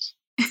just,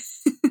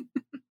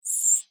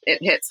 it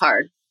hits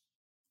hard.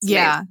 It's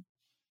amazing.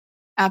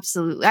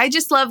 Absolutely. I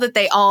just love that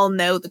they all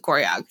know the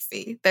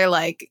choreography. They're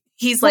like,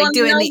 he's like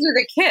doing those are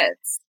the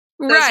kids.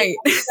 Those right.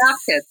 Are staff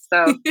kids.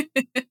 So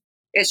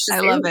it's just, I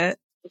love it.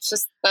 It's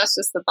just, that's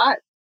just the vibe.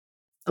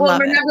 Well,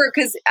 remember,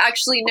 because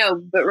actually, no,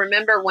 but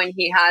remember when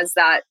he has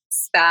that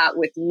spat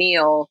with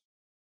Neil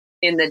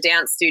in the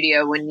dance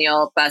studio when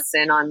Neil busts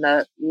in on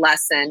the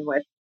lesson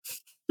with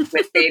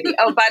Baby.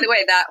 Oh, by the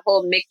way, that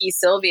whole Mickey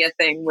Sylvia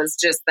thing was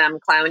just them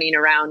clowning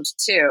around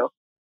too.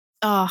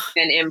 Oh,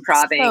 and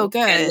improvising. So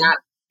good. And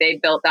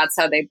that's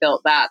how they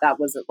built that. That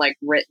wasn't like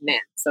written in.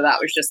 So that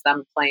was just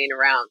them playing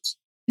around.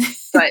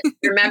 But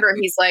remember,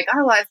 he's like,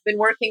 oh, I've been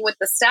working with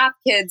the staff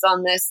kids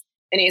on this.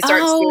 And he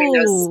starts doing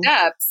those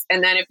steps.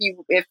 And then if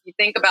you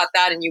think about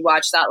that and you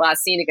watch that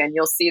last scene again,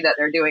 you'll see that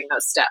they're doing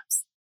those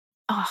steps.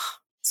 Oh,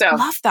 so I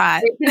love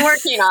that. They've been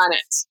working on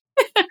it.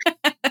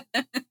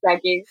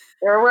 Becky,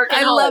 they're working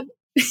on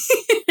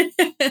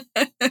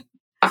it.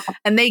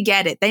 And they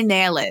get it. They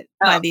nail it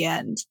by the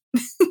end.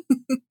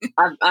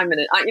 I'm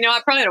gonna, I'm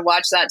probably gonna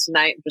watch that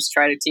tonight and just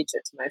try to teach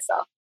it to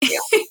myself.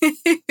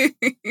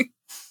 Yeah.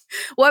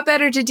 What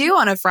better to do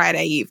on a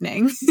Friday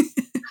evening?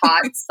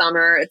 Hot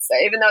summer. It's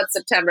even though it's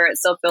September, it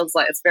still feels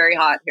like it's very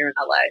hot here in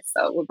LA.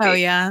 So it would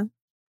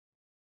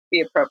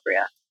be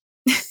appropriate.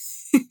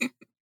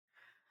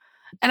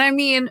 And I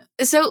mean,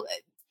 so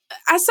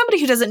as somebody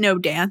who doesn't know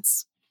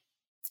dance,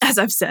 as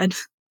I've said.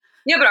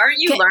 Yeah, but aren't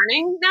you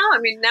learning now? I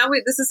mean,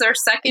 this is our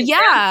second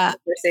dance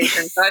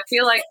conversation, so I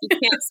feel like you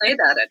can't say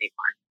that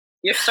anymore.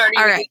 You're starting.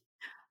 All right.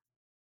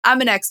 I'm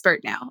an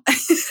expert now.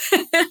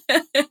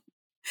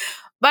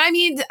 But I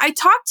mean,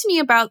 talk to me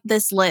about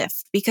this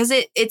lift because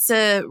it's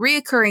a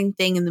reoccurring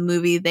thing in the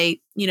movie.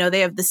 They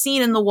have the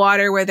scene in the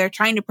water where they're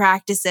trying to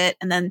practice it,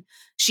 and then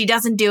she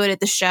doesn't do it at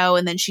the show,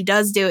 and then she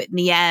does do it in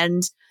the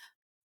end.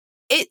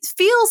 It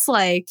feels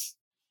like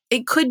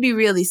it could be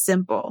really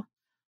simple,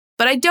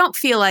 but I don't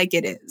feel like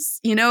it is,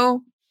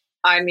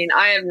 I mean,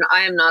 I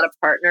am not a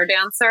partner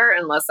dancer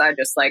unless I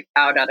just like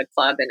out at a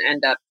club and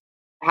end up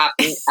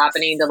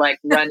happening to like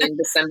run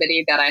into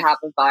somebody that I have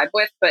a vibe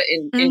with. But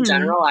in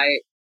general, I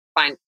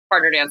find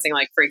partner dancing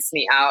like freaks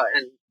me out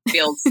and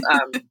feels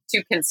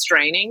too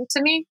constraining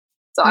to me.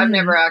 So I've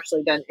never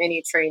actually done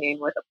any training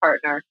with a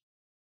partner,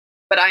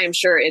 but I am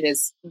sure it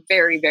is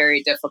very,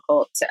 very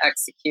difficult to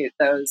execute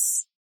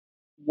those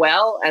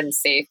well and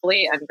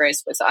safely and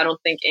gracefully. So I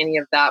don't think any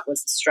of that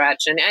was a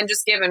stretch. And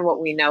just given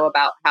what we know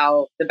about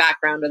how the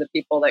background of the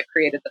people that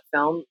created the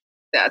film,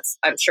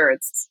 I'm sure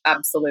it's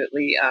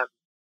absolutely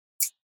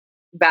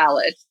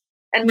valid.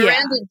 And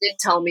Miranda did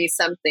tell me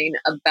something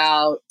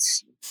about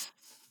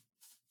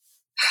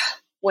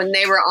when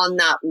they were on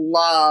that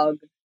log.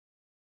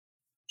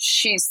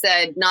 She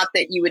said not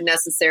that you would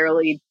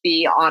necessarily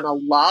be on a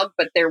log,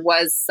 but there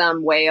was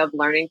some way of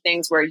learning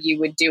things where you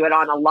would do it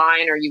on a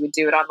line or you would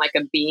do it on like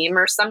a beam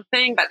or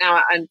something. But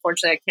now,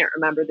 unfortunately, I can't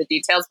remember the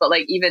details. But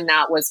like even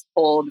that was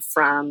pulled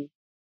from,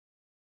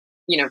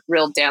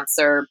 real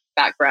dancer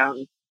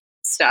background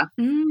stuff.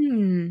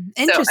 Interesting.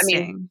 So, I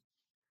mean,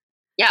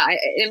 yeah,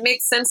 it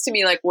makes sense to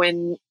me. Like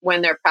when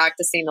they're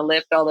practicing the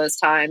lift all those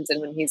times,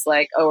 and when he's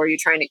like, "Oh, are you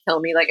trying to kill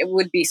me?" Like it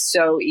would be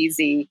so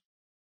easy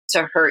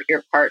to hurt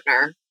your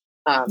partner.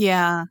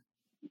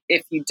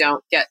 If you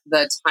don't get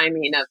the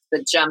timing of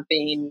the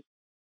jumping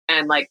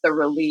and like the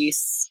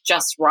release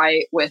just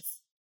right with,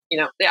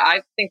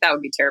 I think that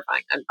would be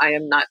terrifying. I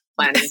am not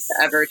planning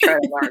to ever try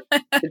to learn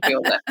to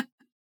do it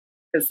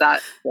because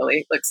that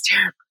really looks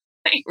terrifying.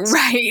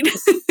 Right.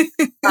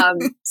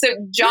 So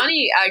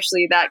Johnny,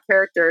 actually, that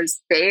character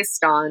is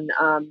based on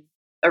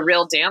a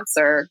real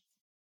dancer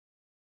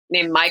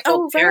named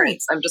Michael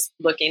Terrence. I'm just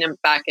looking him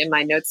back in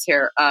my notes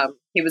here.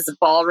 He was a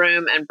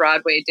ballroom and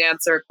Broadway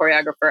dancer,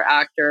 choreographer,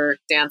 actor,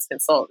 dance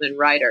consultant, and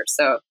writer.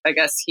 So I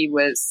guess he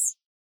was,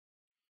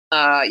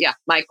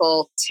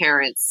 Michael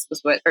Terrence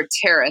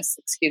Terrace,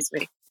 excuse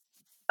me.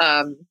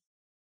 And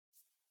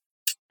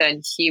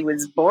he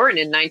was born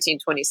in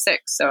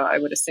 1926. So I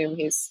would assume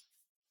he's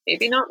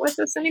maybe not with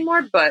us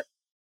anymore, but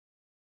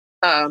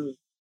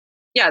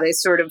they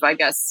sort of, I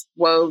guess,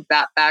 wove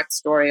that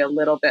backstory a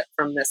little bit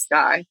from this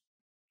guy.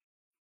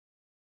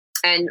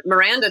 And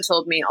Miranda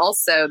told me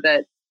also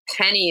that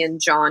Penny and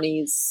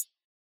Johnny's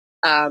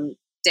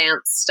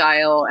dance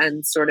style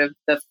and sort of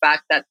the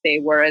fact that they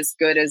were as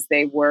good as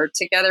they were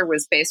together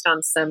was based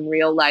on some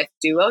real life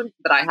duo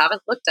that I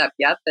haven't looked up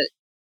yet. But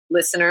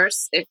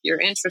listeners, if you're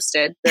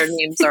interested, their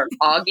names are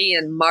Augie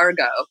and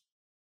Margot.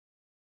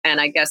 And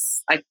I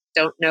guess I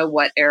don't know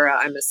what era.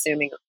 I'm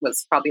assuming it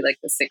was probably like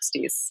the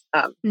 60s.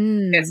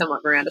 Based on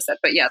what Miranda said.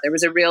 But yeah, there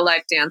was a real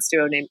life dance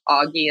duo named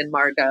Augie and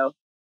Margot.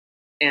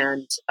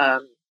 And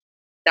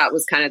that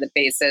was kind of the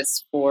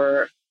basis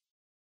for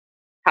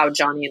how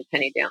Johnny and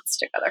Penny danced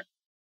together.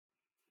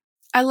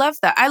 I love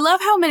that. I love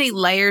how many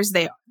layers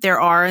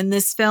there are in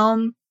this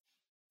film.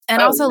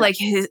 And also like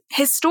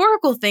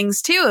historical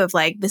things too of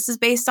like, this is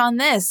based on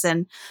this.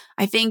 And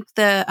I think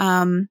the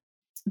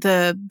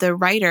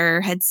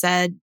writer had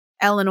said,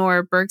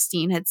 Eleanor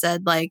Bergstein had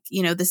said like,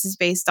 this is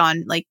based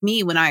on like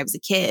me when I was a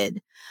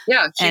kid.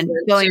 Yeah. She went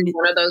to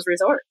one of those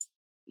resorts.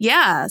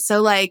 Yeah.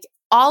 So like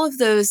all of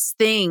those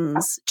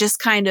things just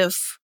kind of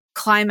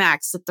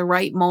climax at the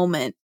right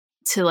moment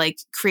to like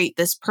create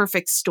this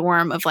perfect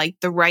storm of like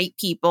the right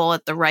people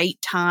at the right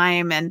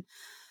time. And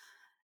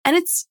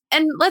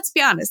let's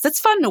be honest, that's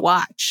fun to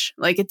watch.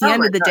 Like at the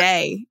end of the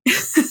day.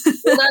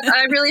 Well,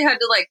 I really had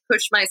to like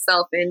push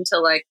myself into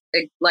like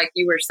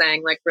you were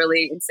saying, like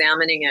really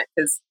examining it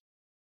because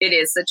it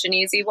is such an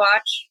easy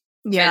watch.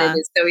 Yeah. And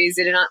it is so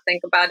easy to not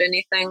think about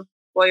anything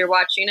while you're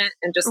watching it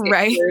and just get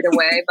carried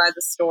away by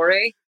the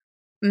story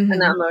and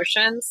the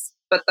emotions.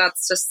 But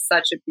that's just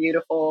such a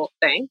beautiful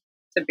thing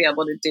to be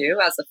able to do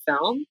as a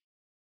film.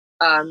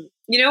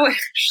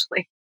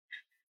 Actually,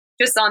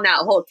 just on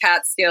that whole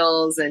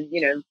Catskills and,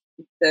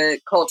 the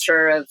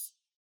culture of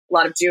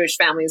lot of Jewish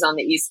families on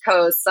the East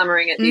Coast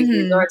summering at these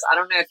resorts. I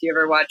don't know if you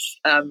ever watched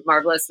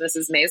Marvelous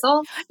Mrs.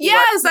 Maisel.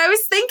 Yes, I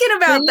was thinking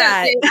about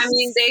that. I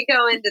mean, they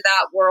go into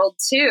that world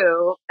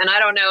too. And I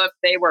don't know if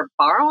they were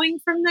borrowing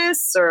from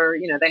this or,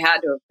 they had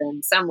to have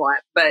been somewhat.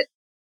 But,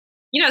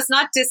 it's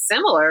not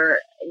dissimilar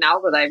now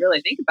that I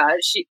really think about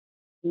it.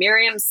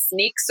 Miriam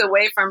sneaks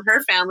away from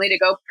her family to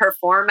go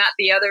perform at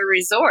the other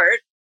resort.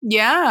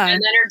 Yeah. And then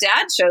her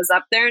dad shows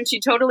up there and she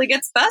totally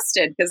gets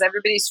busted because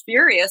everybody's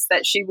furious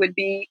that she would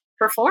be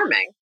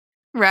performing.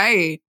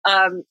 Right.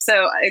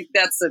 So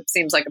that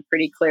seems like a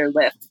pretty clear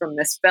lift from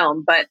this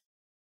film. But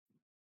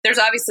there's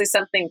obviously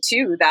something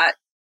to that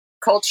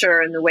culture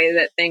and the way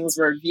that things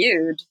were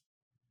viewed,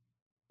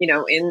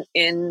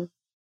 in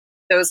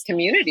those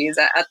communities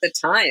at the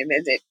time.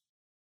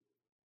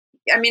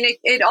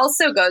 It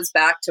also goes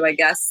back to, I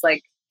guess,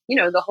 like,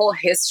 the whole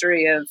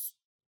history of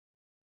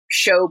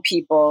show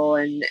people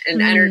and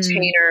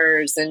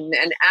entertainers and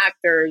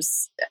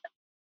actors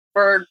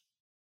for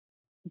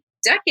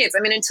decades.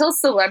 I mean, until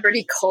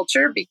celebrity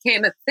culture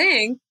became a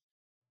thing,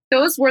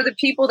 those were the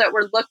people that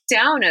were looked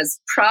down as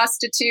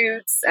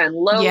prostitutes and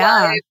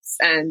lowlifes.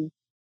 And,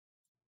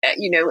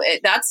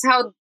 that's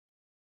how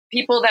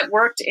people that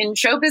worked in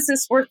show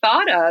business were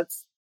thought of,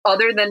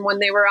 other than when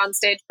they were on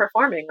stage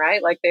performing,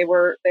 right? Like they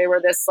were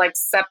this like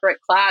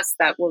separate class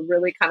that were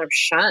really kind of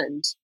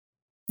shunned.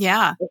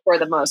 Yeah. For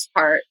the most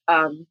part.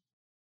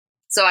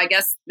 So I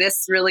guess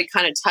this really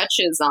kind of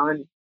touches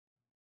on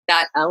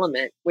that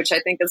element, which I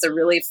think is a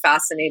really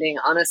fascinating,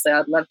 honestly,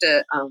 I'd love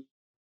to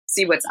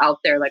see what's out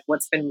there, like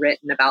what's been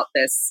written about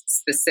this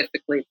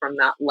specifically from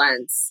that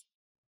lens.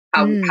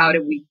 How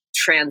do we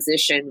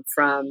transition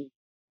from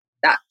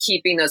that,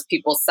 keeping those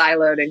people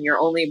siloed and you're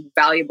only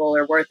valuable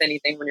or worth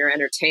anything when you're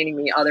entertaining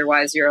me,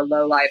 otherwise you're a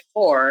low life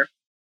whore,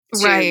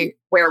 to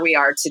where we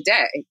are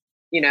today,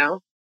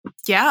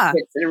 Yeah.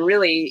 It's a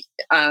really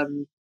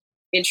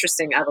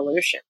interesting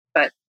evolution,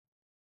 but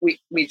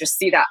we just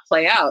see that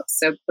play out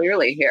so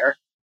clearly here.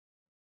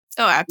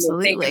 Oh,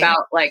 absolutely. Think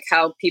about like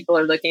how people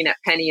are looking at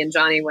Penny and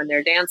Johnny when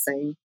they're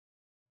dancing.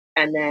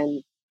 And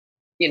then,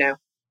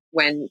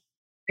 when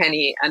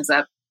Penny ends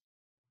up,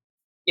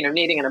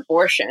 needing an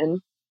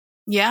abortion.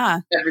 Yeah.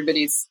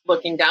 Everybody's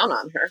looking down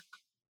on her.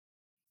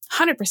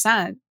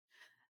 100%.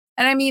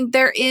 And I mean,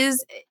 there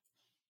is,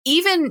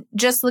 even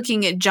just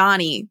looking at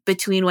Johnny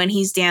between when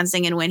he's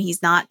dancing and when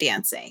he's not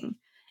dancing,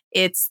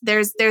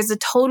 there's a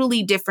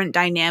totally different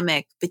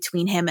dynamic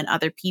between him and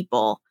other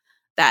people,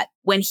 that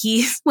when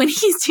he's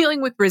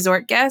dealing with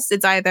resort guests,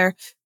 it's either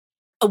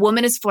a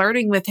woman is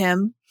flirting with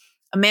him,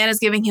 a man is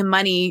giving him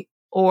money,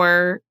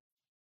 or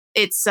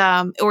it's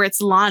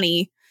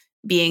Lonnie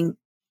being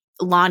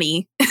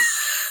Lonnie.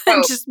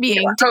 Just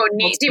being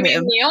do you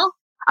mean Neil?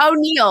 Oh,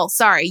 Neil.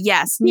 Sorry.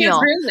 Yes, Neil.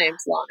 His real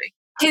name's Lonnie.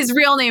 His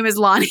real name is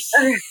Lonnie.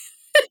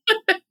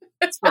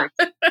 That's fine.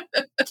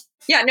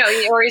 Yeah, no,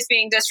 or he's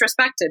being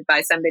disrespected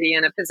by somebody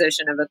in a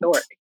position of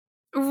authority.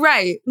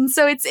 Right. And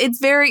so it's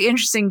very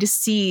interesting to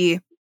see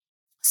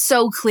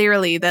so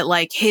clearly that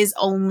like his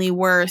only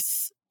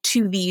worth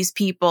to these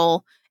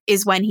people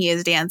is when he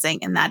is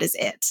dancing, and that is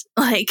it.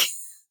 Like,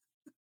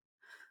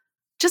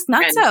 just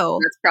not so.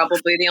 That's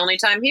probably the only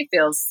time he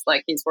feels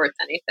like he's worth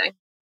anything.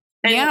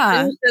 And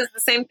yeah. she says the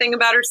same thing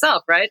about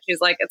herself, right?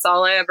 She's like, it's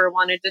all I ever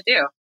wanted to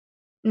do.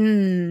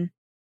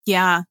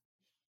 Yeah.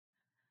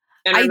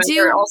 And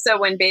remember also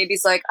when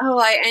Baby's like, oh,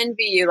 I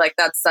envy you. Like,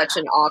 that's such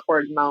an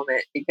awkward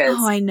moment because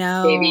I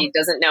know. Baby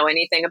doesn't know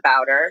anything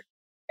about her.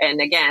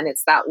 And again,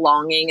 it's that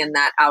longing and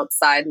that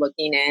outside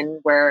looking in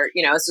where,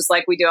 it's just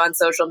like we do on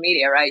social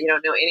media, right? You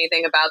don't know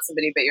anything about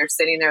somebody, but you're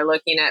sitting there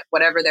looking at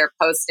whatever they're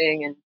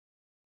posting and,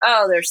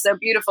 oh, they're so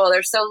beautiful.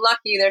 They're so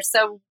lucky. They're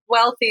so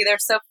wealthy. They're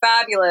so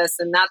fabulous.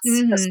 And that's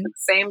just the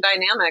same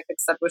dynamic,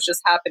 except was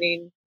just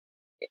happening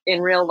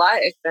in real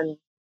life. And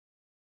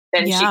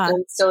then she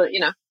can still,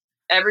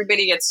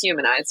 everybody gets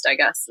humanized, I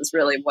guess, is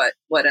really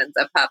what ends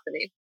up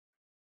happening.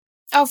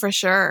 Oh, for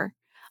sure.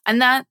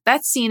 And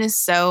that scene is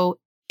so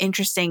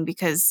interesting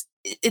because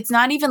it's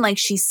not even like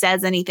she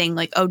says anything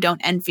like, oh,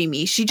 don't envy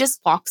me. She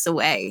just walks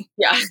away.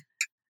 Yeah.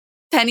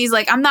 Penny's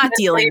like, I'm not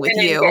dealing with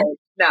you. Engaged.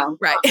 No.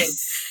 Right.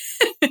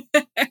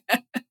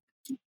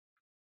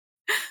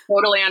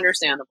 Totally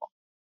understandable.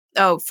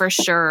 Oh, for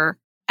sure.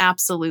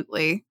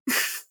 Absolutely.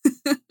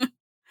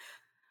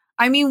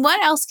 I mean,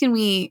 what else can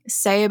we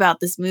say about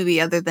this movie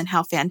other than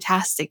how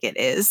fantastic it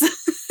is?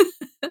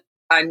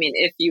 I mean,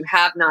 if you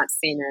have not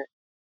seen it,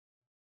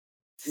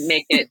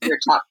 make it your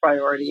top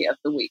priority of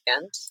the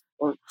weekend.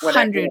 Or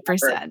 100%.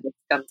 It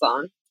comes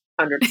on.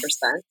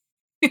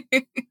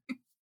 100%.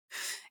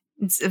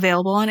 It's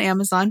available on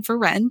Amazon for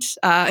rent.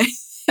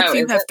 If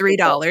you have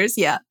 $3.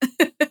 Yeah.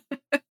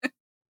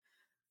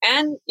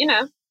 And,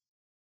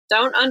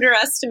 don't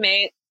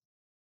underestimate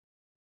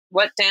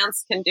what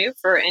dance can do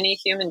for any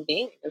human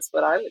being is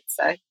what I would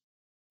say.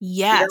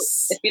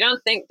 Yes. If you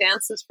don't think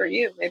dance is for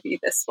you, maybe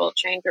this will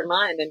change your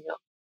mind and you'll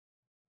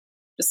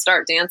just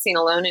start dancing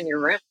alone in your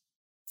room.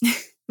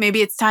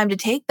 Maybe it's time to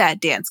take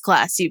that dance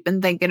class you've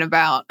been thinking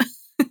about.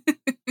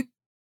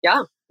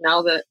 Yeah.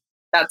 Now that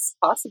that's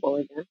possible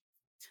again.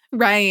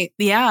 Right.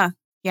 Yeah.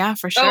 Yeah,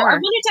 for sure. Oh, I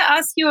wanted to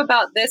ask you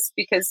about this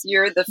because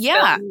you're the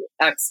film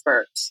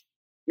expert.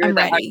 You're I'm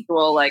the ready.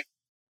 actual like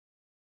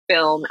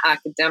film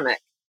academic.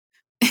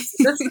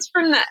 This is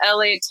from the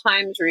LA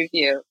Times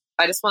review.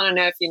 I just want to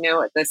know if you know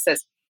what this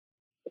is.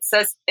 It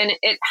says, and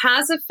it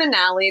has a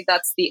finale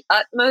that's the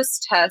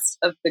utmost test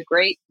of the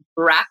great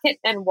Brackett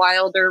and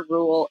Wilder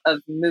rule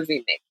of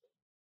movie making.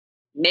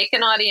 Make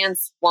an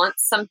audience want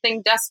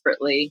something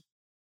desperately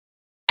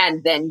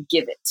and then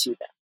give it to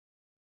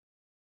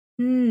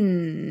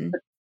them.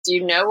 Do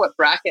you know what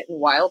Brackett and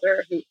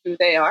Wilder, who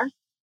they are?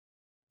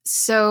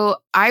 So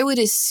I would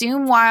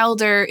assume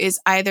Wilder is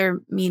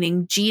either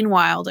meaning Gene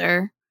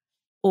Wilder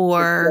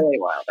or Billy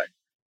Wilder.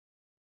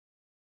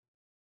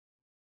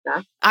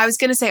 No? I was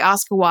going to say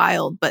Oscar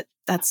Wilde, but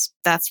that's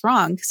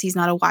wrong because he's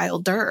not a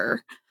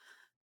Wilder.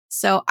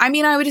 So, I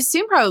mean, I would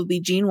assume probably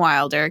Gene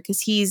Wilder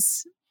because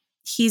he's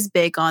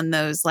big on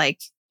those like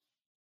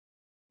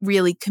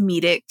really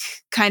comedic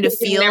kind of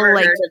feel. Never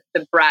like heard of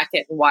the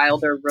Brackett and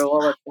Wilder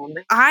rule or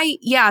something.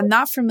 I'm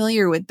not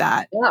familiar with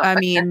that. Oh, I okay.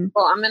 mean,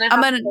 well, I'm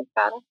gonna look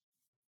that up.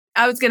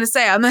 I was gonna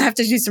say I'm gonna have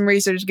to do some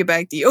research to get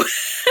back to you.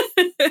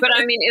 But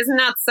I mean, isn't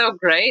that so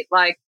great?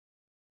 Like,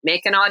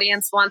 make an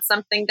audience want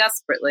something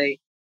desperately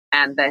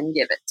and then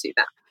give it to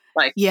them.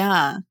 Like,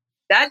 yeah,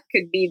 that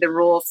could be the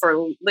rule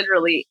for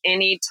literally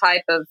any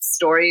type of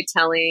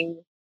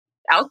storytelling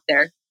out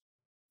there.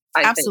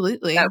 I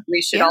absolutely. think that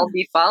we should all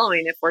be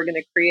following if we're going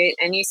to create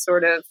any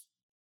sort of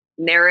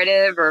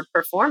narrative or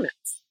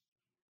performance.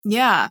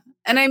 Yeah.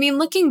 And I mean,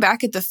 looking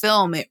back at the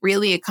film, it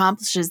really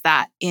accomplishes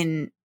that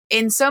in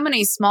so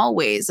many small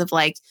ways of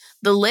like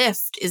the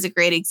lift is a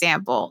great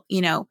example.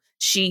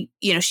 She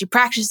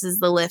practices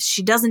the lift.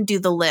 She doesn't do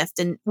the lift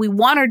and we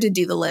want her to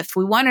do the lift.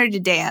 We want her to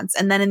dance.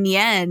 And then in the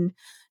end,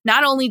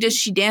 not only does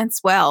she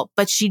dance well,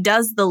 but she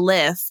does the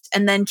lift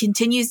and then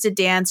continues to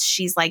dance.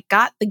 She's like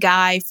got the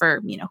guy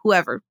for,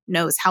 whoever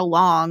knows how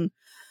long,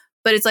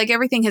 but it's like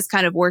everything has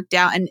kind of worked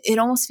out and it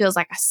almost feels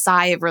like a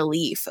sigh of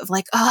relief of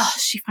like, oh,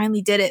 she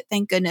finally did it.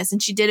 Thank goodness.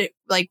 And she did it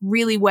like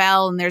really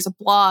well. And there's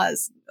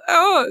applause.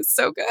 Oh, it's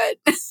so good.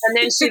 And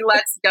then she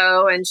lets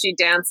go and she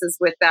dances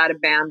with that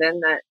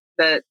abandon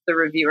that the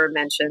reviewer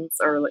mentions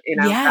or,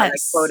 kind of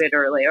quoted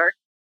earlier.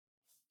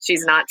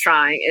 She's not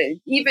trying.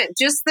 Even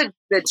just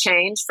the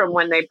change from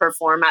when they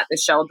perform at the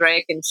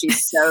Sheldrake and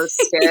she's so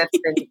stiff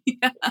and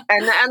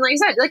like you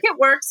said, like it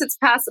works. It's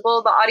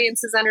passable. The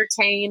audience is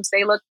entertained.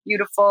 They look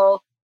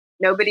beautiful.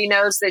 Nobody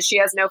knows that she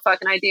has no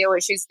fucking idea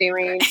what she's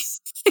doing.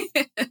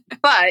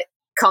 But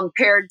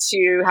compared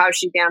to how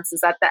she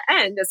dances at the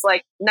end, it's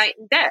like night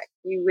and day.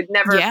 You would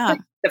never pick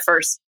the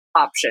first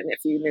option if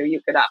you knew you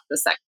could opt the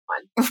second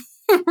one.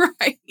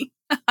 Right.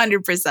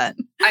 100%.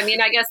 I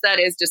mean, I guess that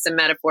is just a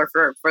metaphor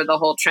for the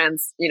whole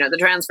the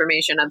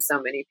transformation of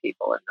so many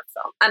people in the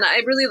film. And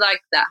I really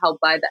like that how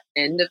by the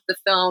end of the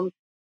film,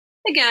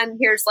 again,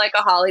 here's like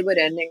a Hollywood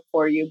ending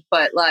for you,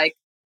 but like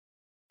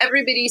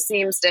everybody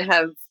seems to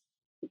have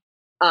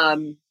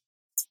kind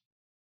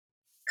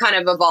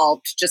of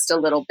evolved just a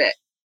little bit.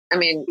 I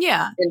mean,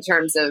 in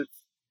terms of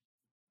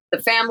the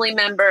family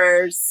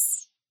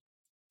members,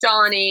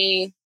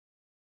 Johnny,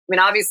 I mean,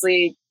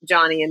 obviously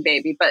Johnny and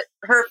Baby, but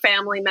her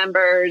family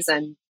members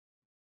and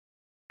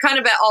kind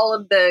of all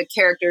of the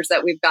characters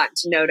that we've gotten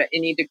to know to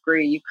any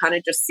degree, you kind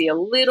of just see a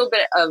little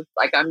bit of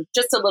like, I'm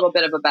just a little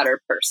bit of a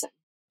better person.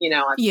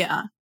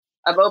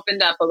 I've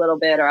opened up a little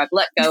bit or I've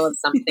let go of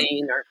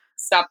something or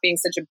stopped being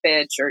such a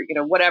bitch or,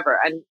 whatever.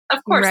 And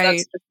of course,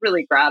 that's just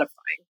really gratifying.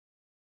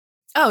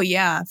 Oh,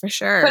 yeah, for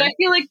sure. But I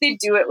feel like they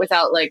do it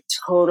without like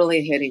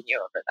totally hitting you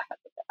over the head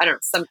with it. I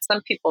don't know.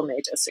 Some people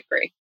may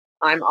disagree.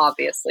 I'm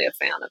obviously a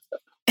fan of the film.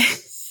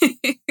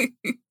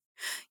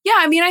 Yeah,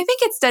 I mean, I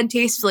think it's done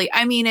tastefully.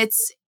 I mean,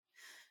 it's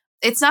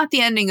not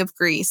the ending of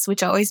Grease,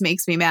 which always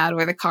makes me mad,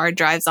 where the car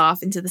drives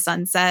off into the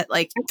sunset,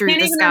 like through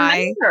the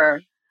sky.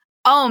 Remember.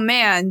 Oh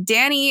man,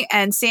 Danny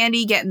and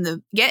Sandy get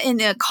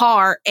in a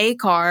car. I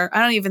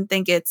don't even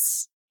think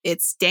it's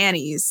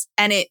Danny's,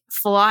 and it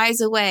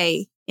flies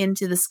away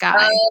into the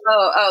sky.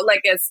 Oh,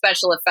 like a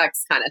special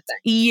effects kind of thing.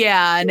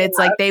 Yeah, and it's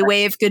like they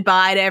wave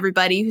goodbye to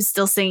everybody who's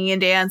still singing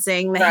and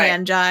dancing. The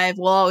hand jive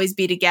will always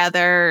be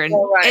together, and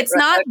it's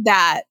not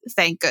that,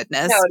 thank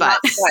goodness. No, but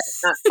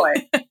not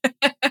quite.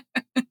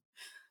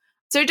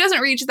 So it doesn't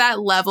reach that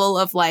level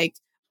of like,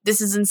 this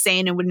is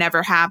insane and would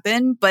never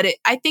happen. But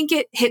I think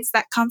it hits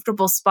that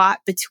comfortable spot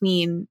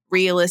between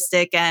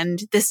realistic and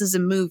this is a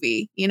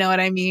movie. You know what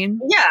I mean?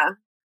 Yeah.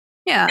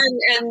 Yeah.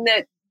 And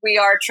that we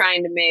are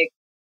trying to make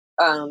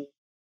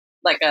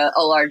like a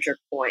larger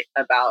point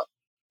about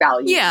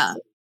values. Yeah.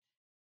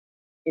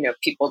 And,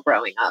 people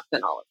growing up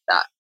and all of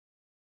that.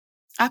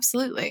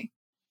 Absolutely.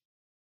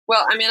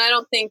 Well, I mean, I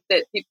don't think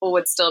that people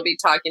would still be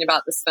talking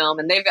about this film,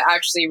 and they've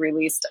actually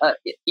released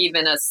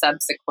even a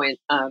subsequent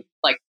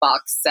like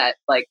box set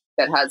like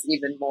that has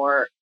even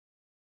more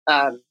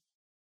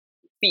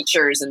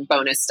features and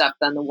bonus stuff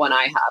than the one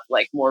I have,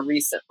 like more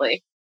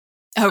recently.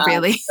 Oh,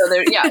 really? So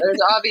there's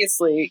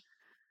obviously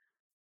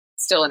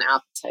still an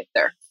appetite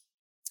there.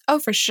 Oh,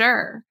 for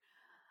sure.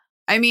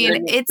 I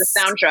mean, the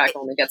soundtrack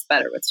only gets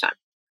better with time.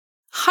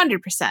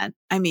 100%.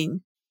 I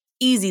mean,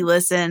 easy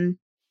listen,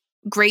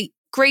 great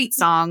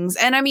songs.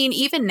 And I mean,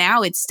 even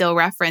now it's still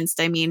referenced.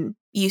 I mean,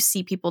 you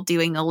see people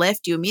doing a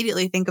lift, you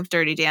immediately think of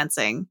Dirty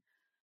Dancing.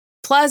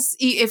 Plus,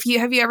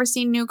 have you ever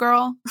seen New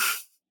Girl?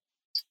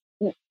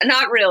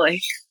 Not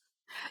really.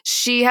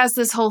 She has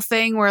this whole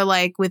thing where,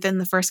 like, within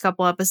the first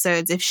couple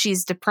episodes, if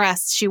she's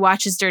depressed, she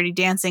watches Dirty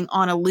Dancing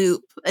on a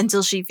loop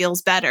until she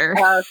feels better.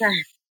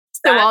 Okay.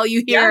 So all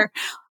you hear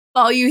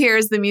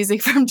is the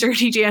music from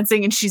Dirty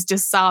Dancing, and she's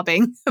just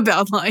sobbing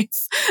about life.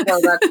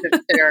 Well, that's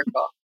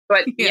hysterical.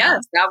 But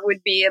yes, that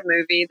would be a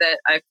movie that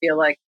I feel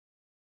like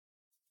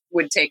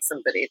would take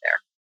somebody there.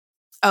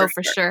 Oh,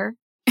 for sure.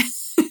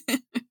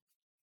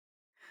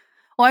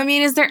 Well, I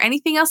mean, is there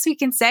anything else we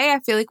can say? I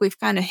feel like we've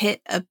kind of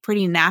hit a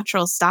pretty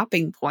natural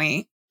stopping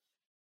point.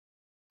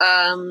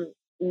 Yeah,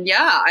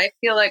 I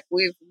feel like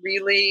we've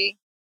really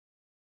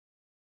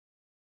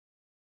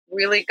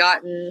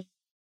gotten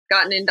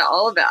into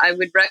all of it. I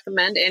would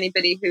recommend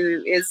anybody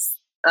who is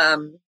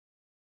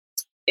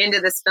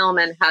into this film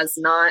and has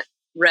not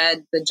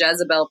read the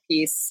Jezebel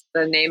piece.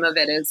 The name of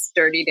it is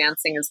Dirty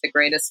Dancing is the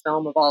Greatest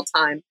Film of All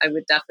Time. I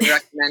would definitely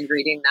recommend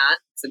reading that.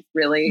 It's a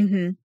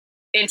really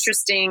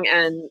interesting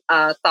and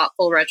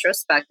thoughtful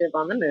retrospective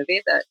on the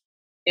movie that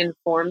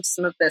informed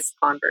some of this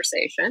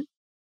conversation.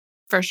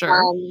 For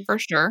sure. For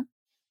sure.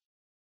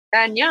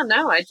 And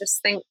I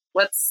just think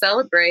let's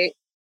celebrate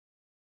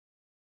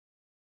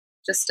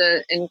just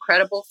an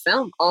incredible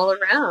film all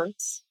around.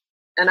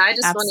 And I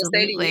just want to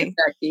say to you,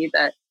 Becky,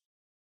 that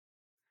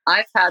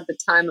I've had the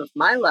time of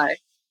my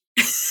life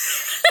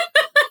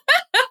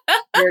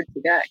here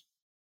today.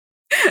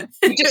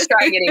 You just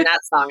try getting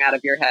that song out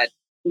of your head.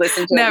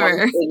 Listen to it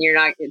once and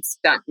it's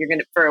done. You're going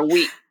to, for a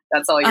week.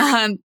 That's all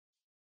you're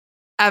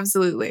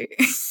Absolutely.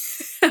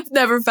 I've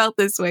never felt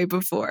this way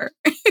before.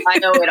 I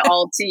know it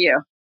all to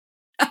you.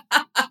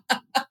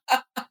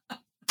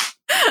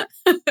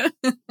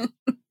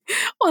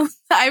 Well,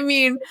 I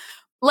mean,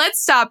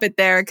 let's stop it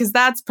there because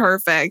that's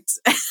perfect.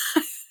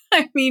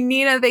 I mean,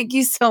 Nina, thank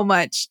you so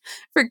much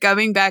for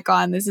coming back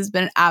on. This has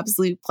been an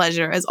absolute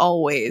pleasure as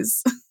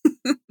always.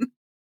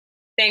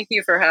 Thank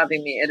you for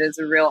having me. It is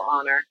a real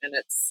honor, and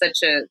it's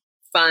such a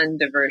fun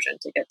diversion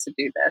to get to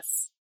do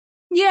this.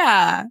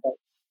 Yeah.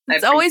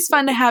 It's always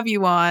fun to have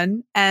you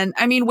on. And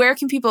I mean, where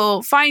can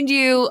people find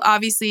you?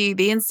 Obviously,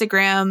 the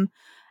Instagram,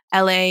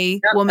 LA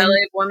Woman.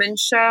 LA Woman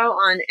Show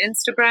on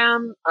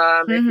Instagram.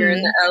 If you're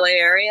in the LA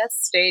area,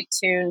 stay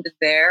tuned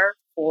there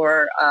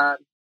for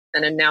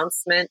an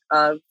announcement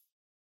of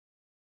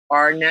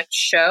our next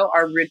show,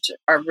 our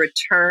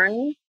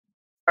return,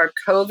 our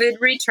COVID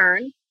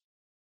return.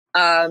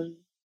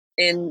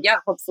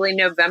 Hopefully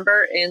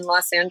November in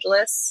Los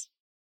Angeles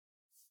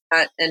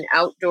at an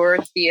outdoor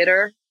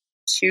theater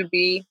to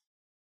be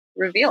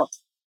revealed.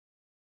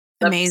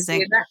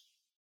 Amazing.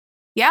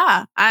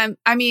 Yeah. I'm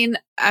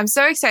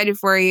so excited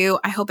for you.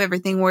 I hope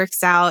everything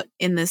works out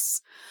in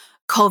this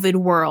COVID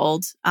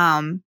world.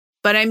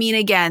 But I mean,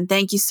 again,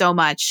 thank you so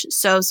much,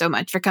 so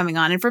much for coming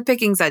on and for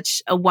picking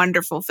such a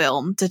wonderful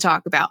film to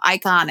talk about.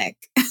 Iconic.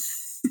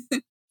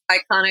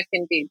 Iconic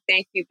indeed.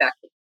 Thank you,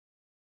 Becky.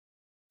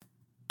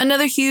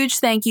 Another huge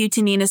thank you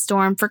to Nina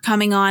Storm for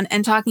coming on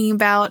and talking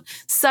about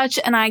such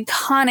an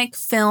iconic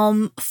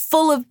film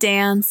full of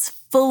dance,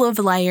 full of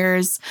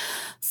layers,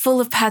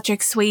 full of Patrick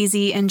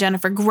Swayze and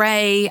Jennifer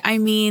Grey. I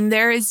mean,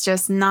 there is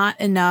just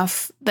not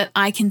enough that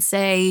I can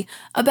say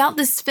about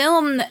this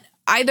film that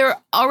either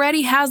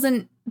already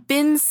hasn't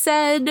been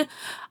said.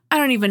 I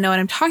don't even know what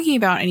I'm talking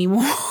about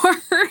anymore.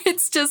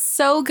 It's just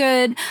so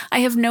good.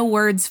 I have no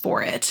words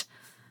for it.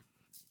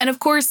 And of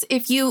course,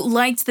 if you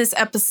liked this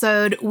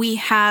episode, we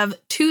have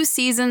 2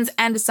 seasons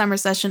and a summer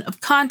session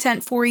of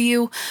content for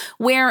you,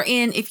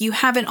 wherein, if you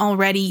haven't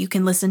already, you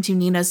can listen to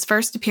Nina's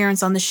first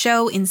appearance on the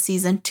show in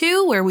season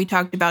 2, where we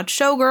talked about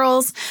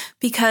Showgirls,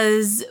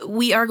 because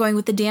we are going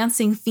with the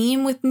dancing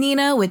theme with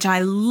Nina, which I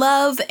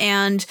love.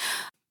 And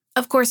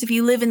of course, if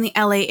you live in the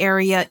LA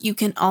area, you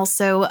can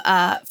also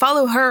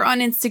follow her on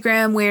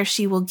Instagram, where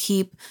she will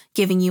keep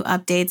giving you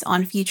updates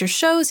on future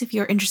shows if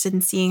you're interested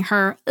in seeing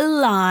her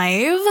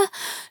live.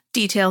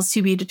 Details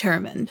to be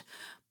determined.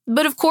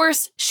 But of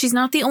course, she's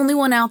not the only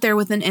one out there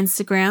with an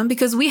Instagram,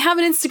 because we have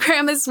an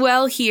Instagram as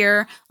well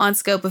here on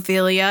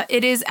Scopophilia.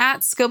 It is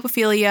at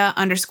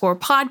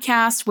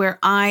Scopophilia_podcast, where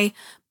I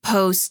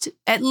post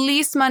at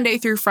least Monday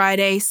through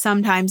Friday,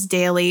 sometimes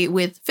daily,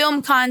 with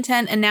film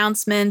content,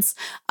 announcements,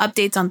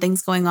 updates on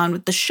things going on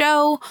with the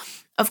show.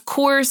 Of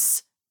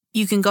course,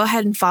 you can go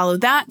ahead and follow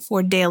that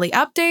for daily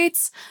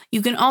updates.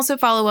 You can also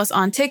follow us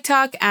on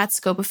TikTok at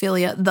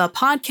Scopophilia, the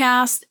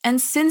podcast.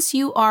 And since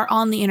you are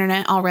on the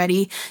internet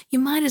already, you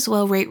might as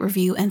well rate,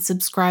 review, and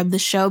subscribe the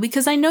show,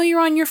 because I know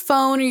you're on your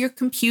phone or your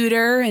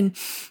computer, and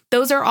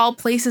those are all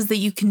places that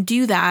you can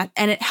do that.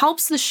 And it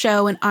helps the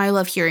show, and I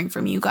love hearing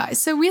from you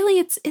guys. So really,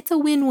 it's a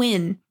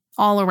win-win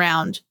all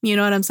around. You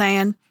know what I'm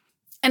saying?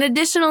 And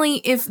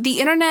additionally, if the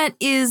internet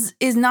is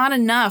not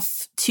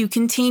enough to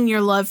contain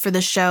your love for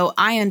the show,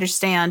 I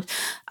understand,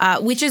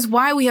 which is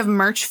why we have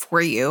merch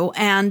for you.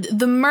 And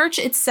the merch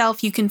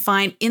itself you can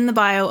find in the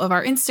bio of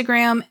our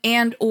Instagram,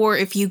 and or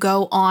if you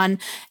go on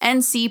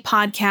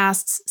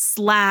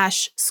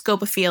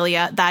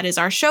ncpodcasts/Scopophilia, that is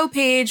our show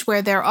page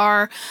where there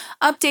are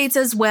updates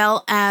as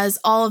well as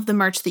all of the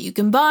merch that you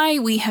can buy.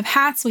 We have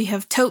hats, we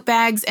have tote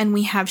bags, and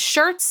we have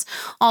shirts,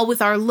 all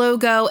with our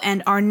logo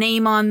and our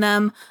name on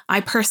them. I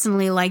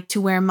personally like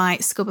to wear my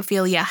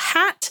Scopophilia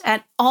hat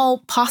at all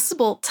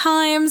possible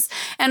times,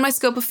 and my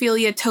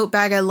Scopophilia tote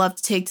bag I love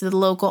to take to the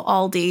local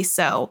Aldi.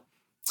 So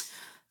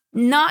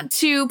not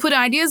to put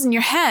ideas in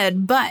your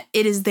head, but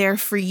it is there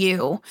for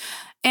you.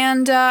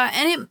 And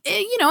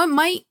it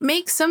might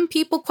make some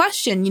people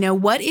question,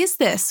 what is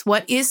this?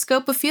 What is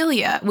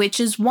Scopophilia?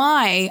 Which is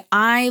why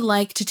I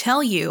like to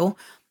tell you,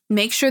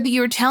 make sure that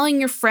you're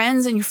telling your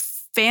friends and your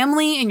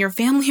family and your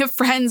family of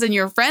friends and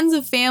your friends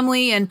of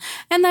family and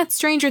that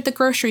stranger at the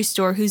grocery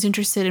store who's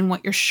interested in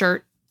what your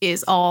shirt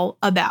is all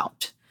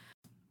about.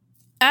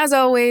 As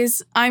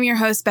always, I'm your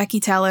host, Becky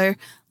Teller,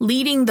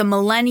 leading the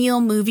millennial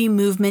movie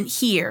movement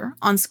here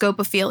on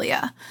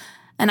Scopophilia.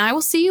 And I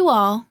will see you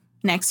all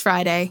next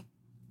Friday.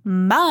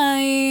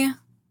 Bye.